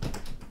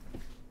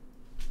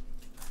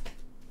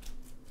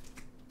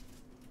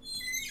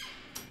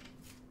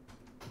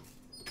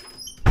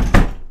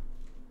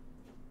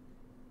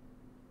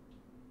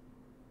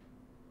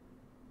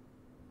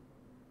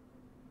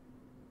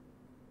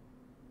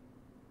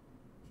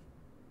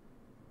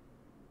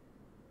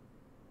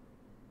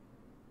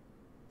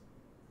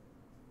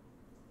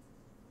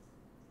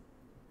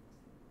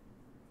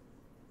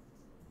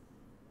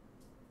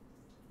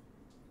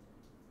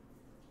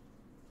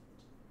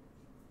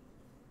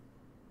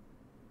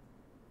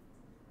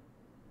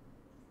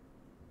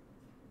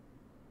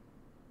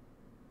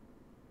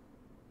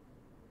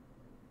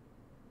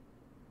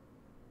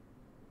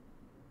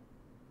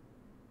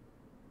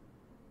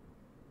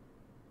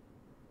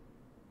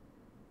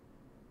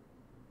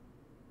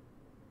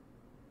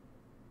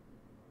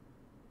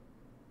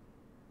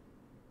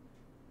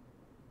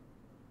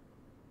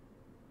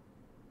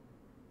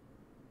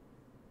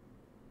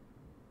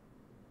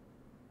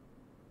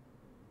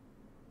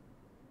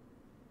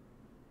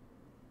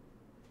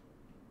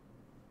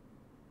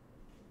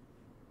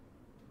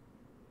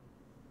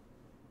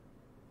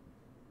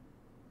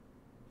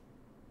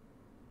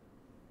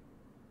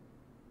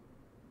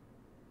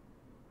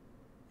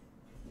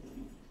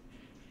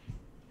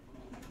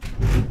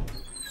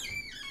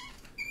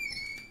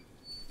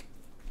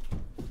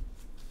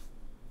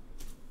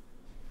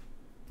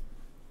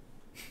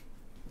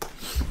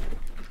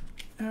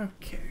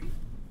 Okay.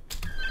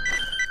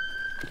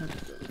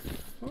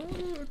 What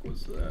the fuck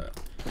was that?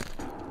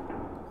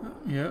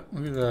 Yeah,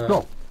 look at that.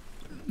 So,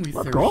 We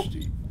let's go.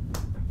 thirsty.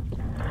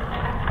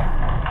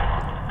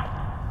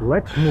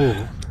 Let's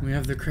move. We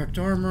have the correct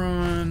armor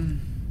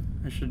on.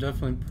 I should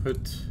definitely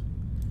put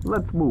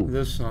Let's move.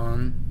 this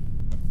on.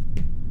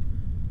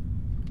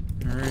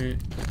 Alright,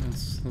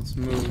 let's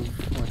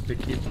move like they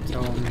keep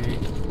telling me.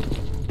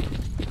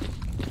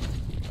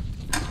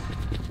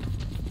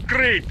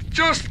 Great,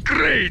 just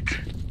great!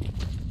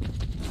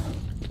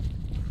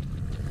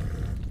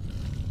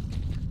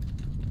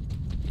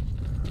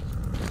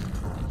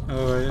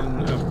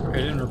 Oh, I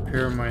didn't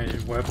repair my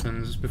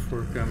weapons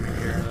before coming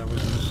here. That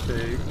was a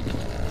mistake.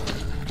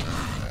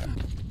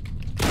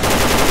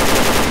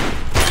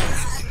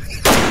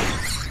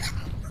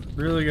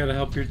 Really gotta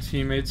help your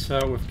teammates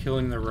out with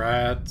killing the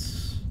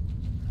rats.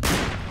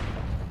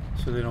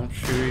 So they don't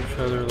shoot each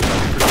other like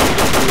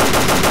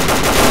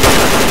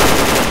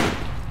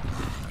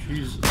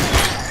Jesus.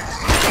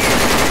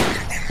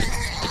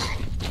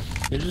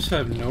 They just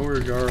have no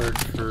regard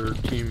for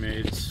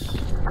teammates.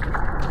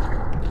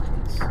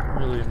 It's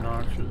really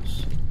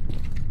obnoxious.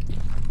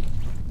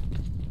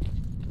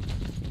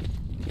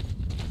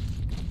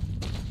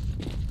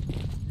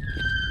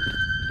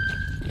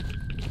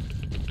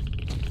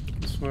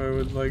 That's why I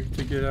would like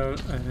to get out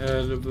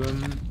ahead of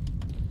them.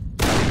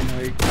 And,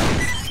 like,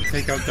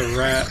 take out the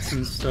rats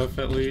and stuff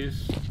at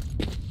least.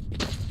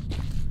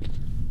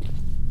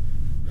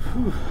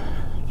 Whew.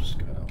 Just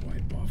gotta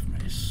wipe off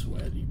my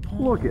sweaty palms.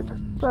 Look it.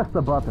 Press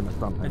the button or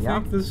something, I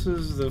think this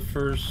is the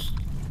first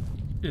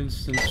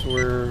instance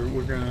where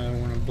we're gonna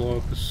want to blow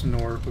up a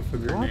snork with a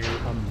grenade.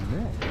 What a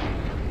mess.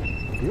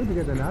 You'd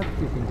get an ass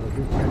kicking for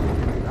this kind of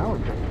thing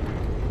nowadays.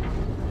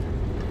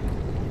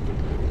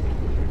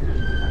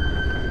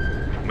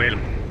 Well,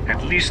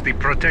 at least the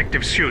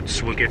protective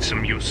suits will get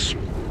some use.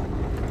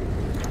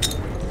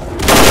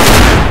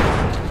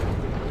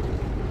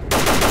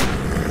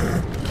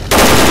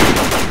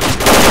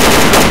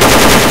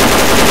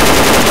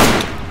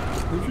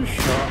 Who just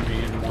shot me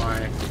and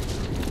why?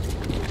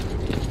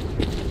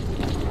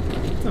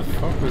 What the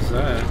fuck was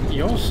that?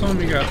 Y'all saw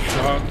me got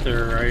shot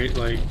there, right?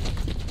 Like,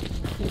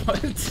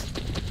 what?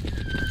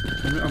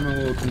 I'm a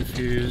little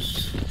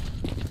confused.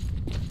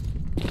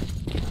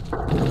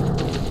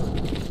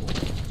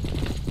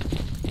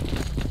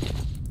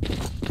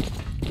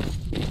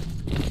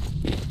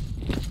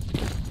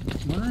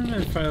 I'm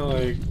wondering if I,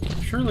 like...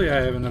 Surely I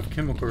have enough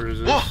chemical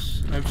resist. Whoa!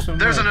 I have so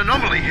There's much. an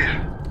anomaly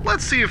here.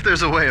 Let's see if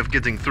there's a way of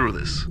getting through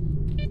this.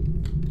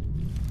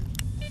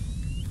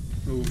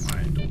 Oh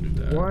my, don't do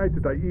that. Why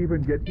did I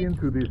even get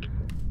into this?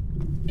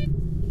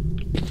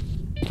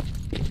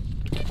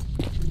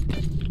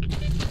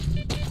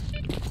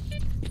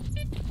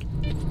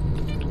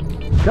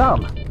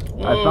 Come.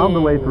 I found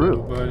the way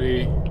through.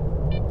 Buddy.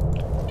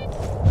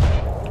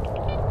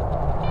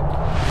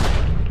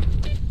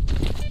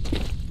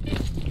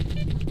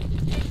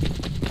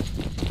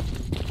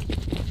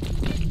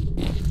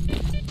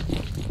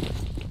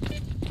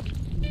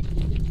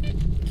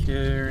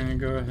 Okay, we're gonna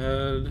go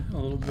ahead a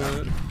little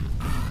bit.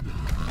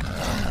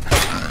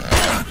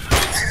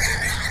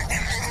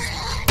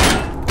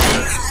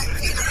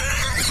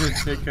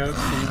 Take out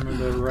some of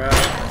the rats.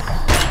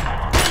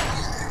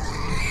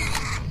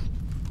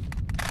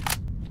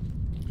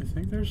 I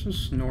think there's a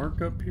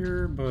snork up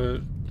here,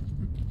 but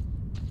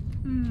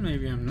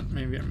maybe I'm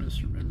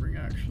misremembering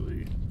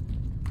actually.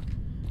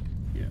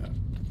 Yeah.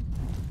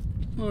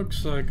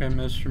 Looks like I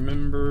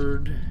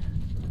misremembered.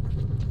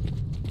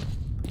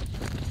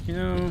 You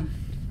know.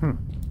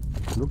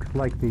 Looks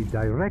like the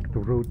direct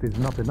route is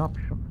not an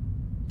option.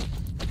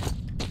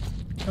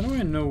 How do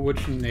I know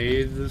which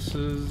nade this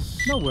is?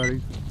 No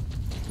worries.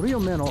 Real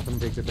men often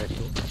take the back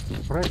road.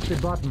 Press the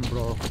button,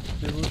 bro.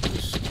 They look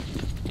just...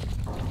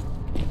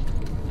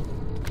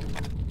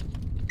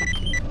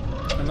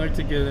 I'd like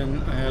to get in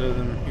ahead of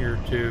them here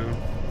too.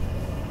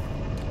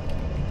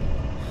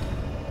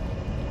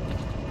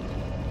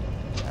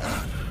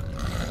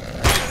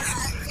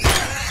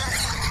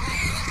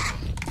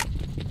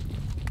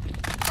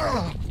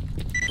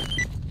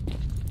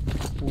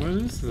 What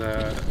is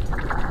that?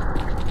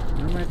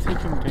 Where am I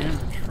taking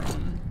damage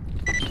from?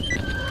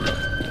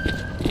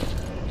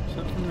 Is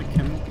that from the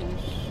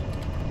chemicals?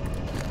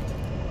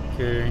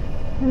 Okay.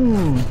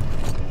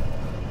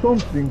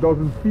 Something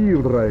doesn't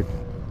feel right.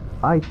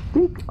 I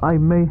think I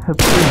may have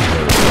been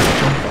there at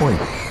some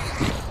point.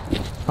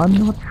 I'm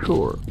not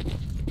sure.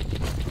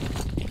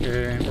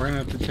 Okay, we're gonna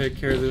have to take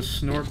care of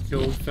this snork the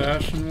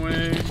old-fashioned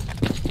way.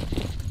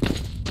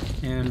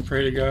 And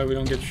pray to God we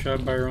don't get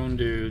shot by our own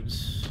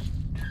dudes.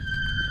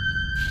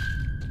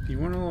 You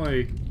wanna,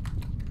 like,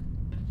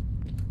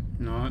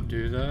 not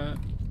do that?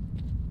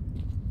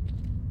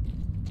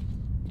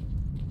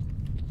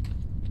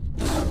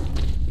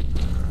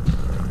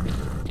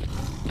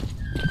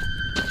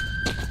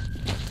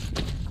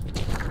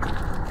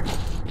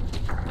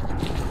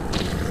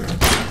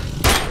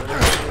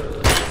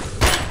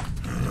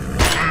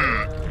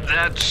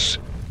 That's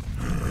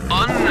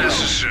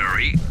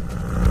unnecessary.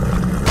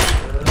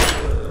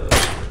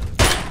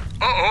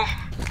 Uh-oh.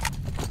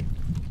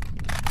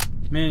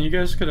 Man, you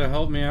guys could have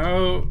helped me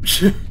out.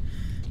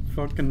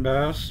 Fucking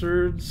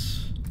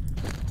bastards.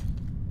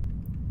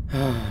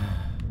 Okay,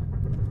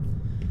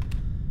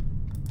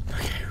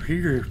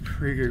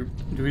 regroup.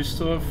 Do we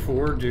still have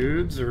 4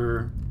 dudes,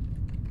 or...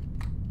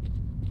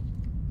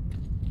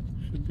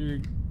 Should be a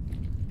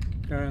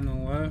guy on the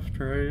left,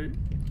 right?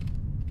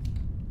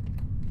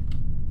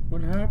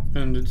 What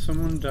happened? Did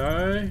someone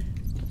die?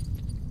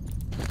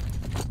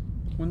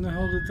 When the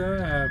hell did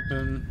that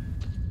happen?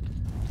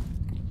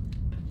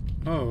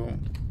 Oh.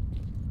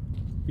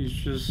 He's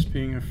just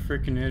being a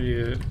freaking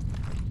idiot.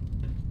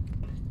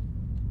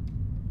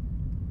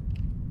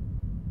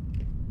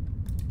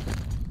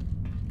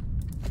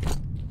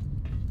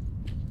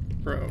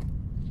 Bro.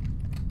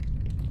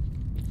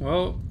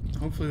 Well,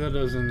 hopefully that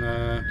doesn't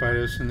bite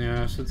us in the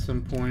ass at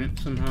some point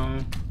somehow.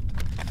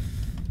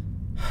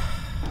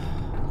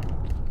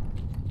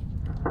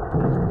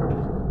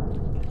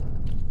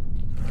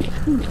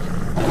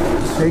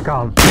 Stay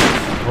calm.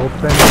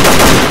 Open.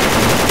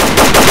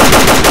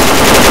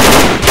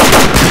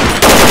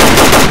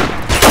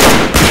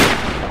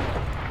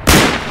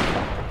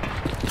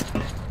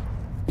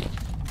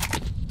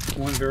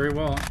 Went very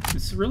well.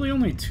 It's really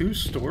only 2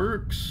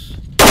 storks?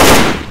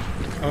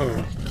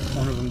 Oh,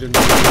 one of them didn't.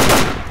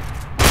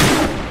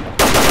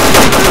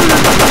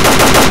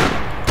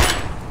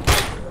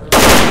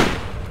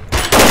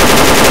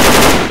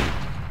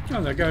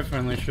 Oh, that guy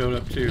finally showed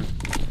up too.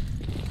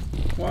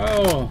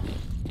 Wow.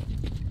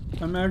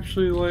 I'm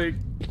actually like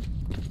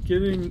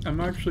I'm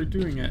actually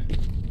doing it.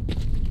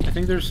 I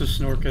think there's a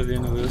snork at the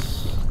end of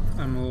this.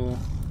 I'm a little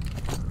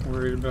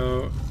worried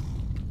about.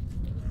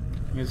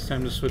 I think it's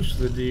time to switch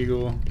to the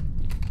deagle.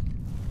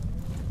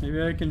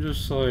 Maybe I can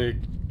just like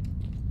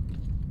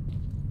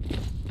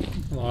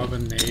lob a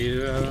nade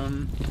at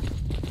him.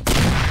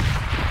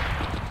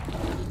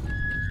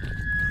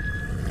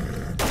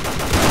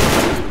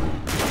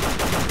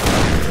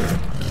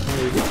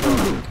 Holy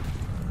fuck.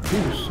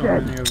 There's so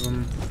many of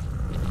them.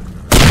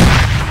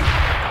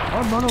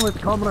 Our monolith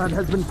comrade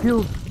has been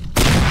killed.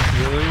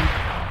 Really?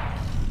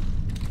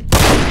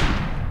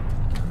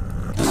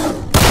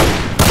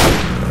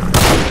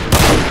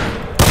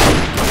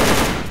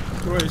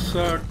 Do I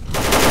suck?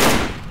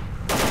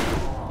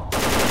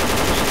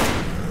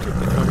 Get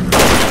the fucking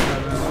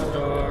out of that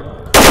dog.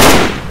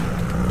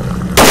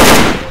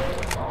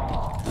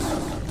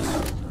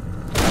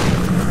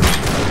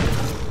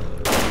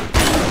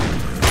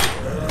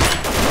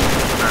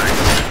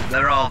 Nice.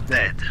 They're all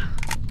dead.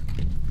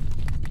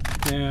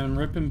 Damn,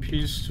 rip in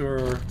peace to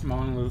our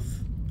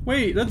monolith.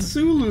 Wait, that's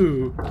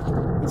Zulu!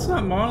 That's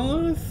not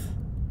monolith?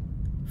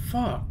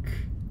 Fuck.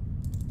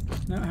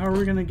 Now how are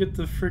we gonna get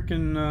the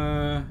frickin'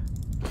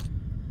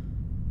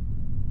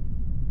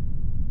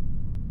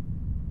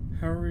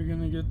 how are we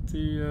gonna get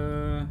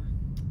the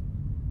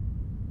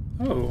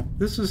oh,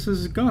 this is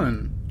his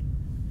gun.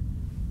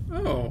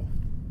 Oh.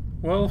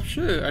 Well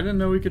shit, I didn't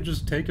know we could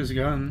just take his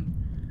gun.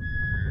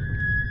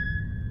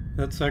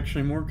 That's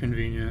actually more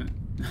convenient.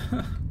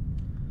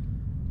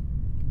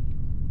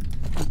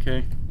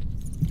 Okay.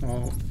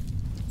 Well,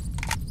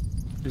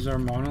 is our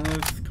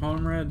monolith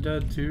comrade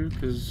dead too?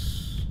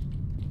 Cause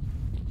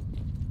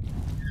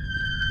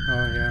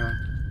oh yeah,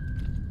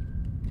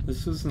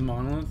 this is the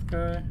monolith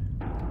guy.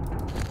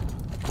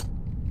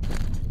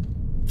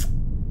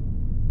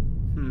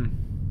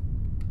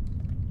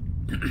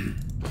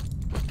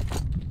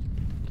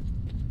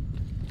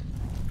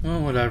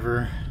 Well,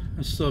 whatever.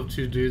 I still have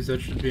 2 dudes. That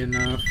should be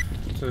enough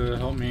to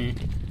help me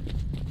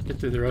get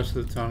through the rest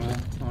of the tunnel,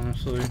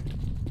 honestly.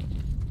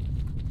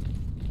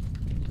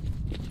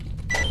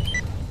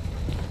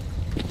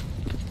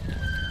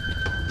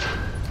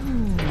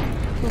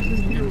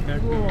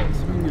 Impact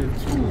weapons. We need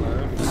 2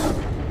 left.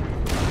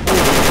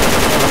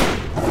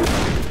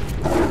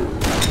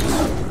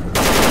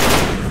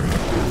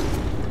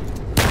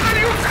 Are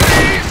you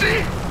crazy?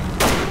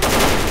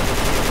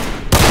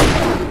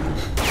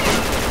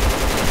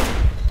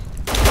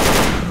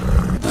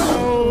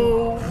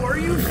 Oh, are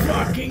you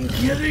fucking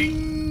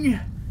kidding?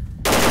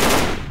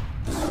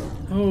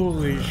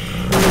 Holy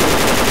shit.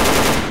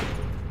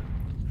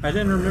 I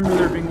didn't remember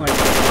there being like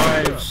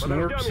 5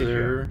 snorks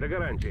there.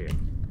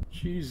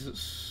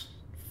 Jesus.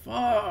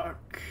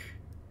 Fuck.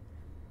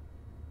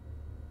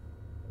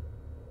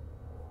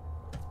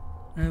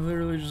 I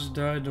literally just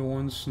died to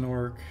 1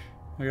 snork.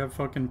 I got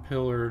fucking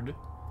pillared.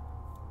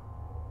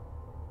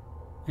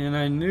 And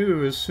I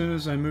knew as soon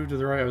as I moved to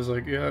the right, I was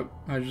like, yep,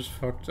 I just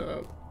fucked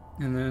up.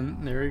 And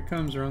then there he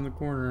comes around the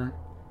corner.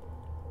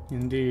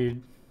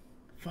 Indeed.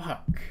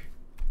 Fuck.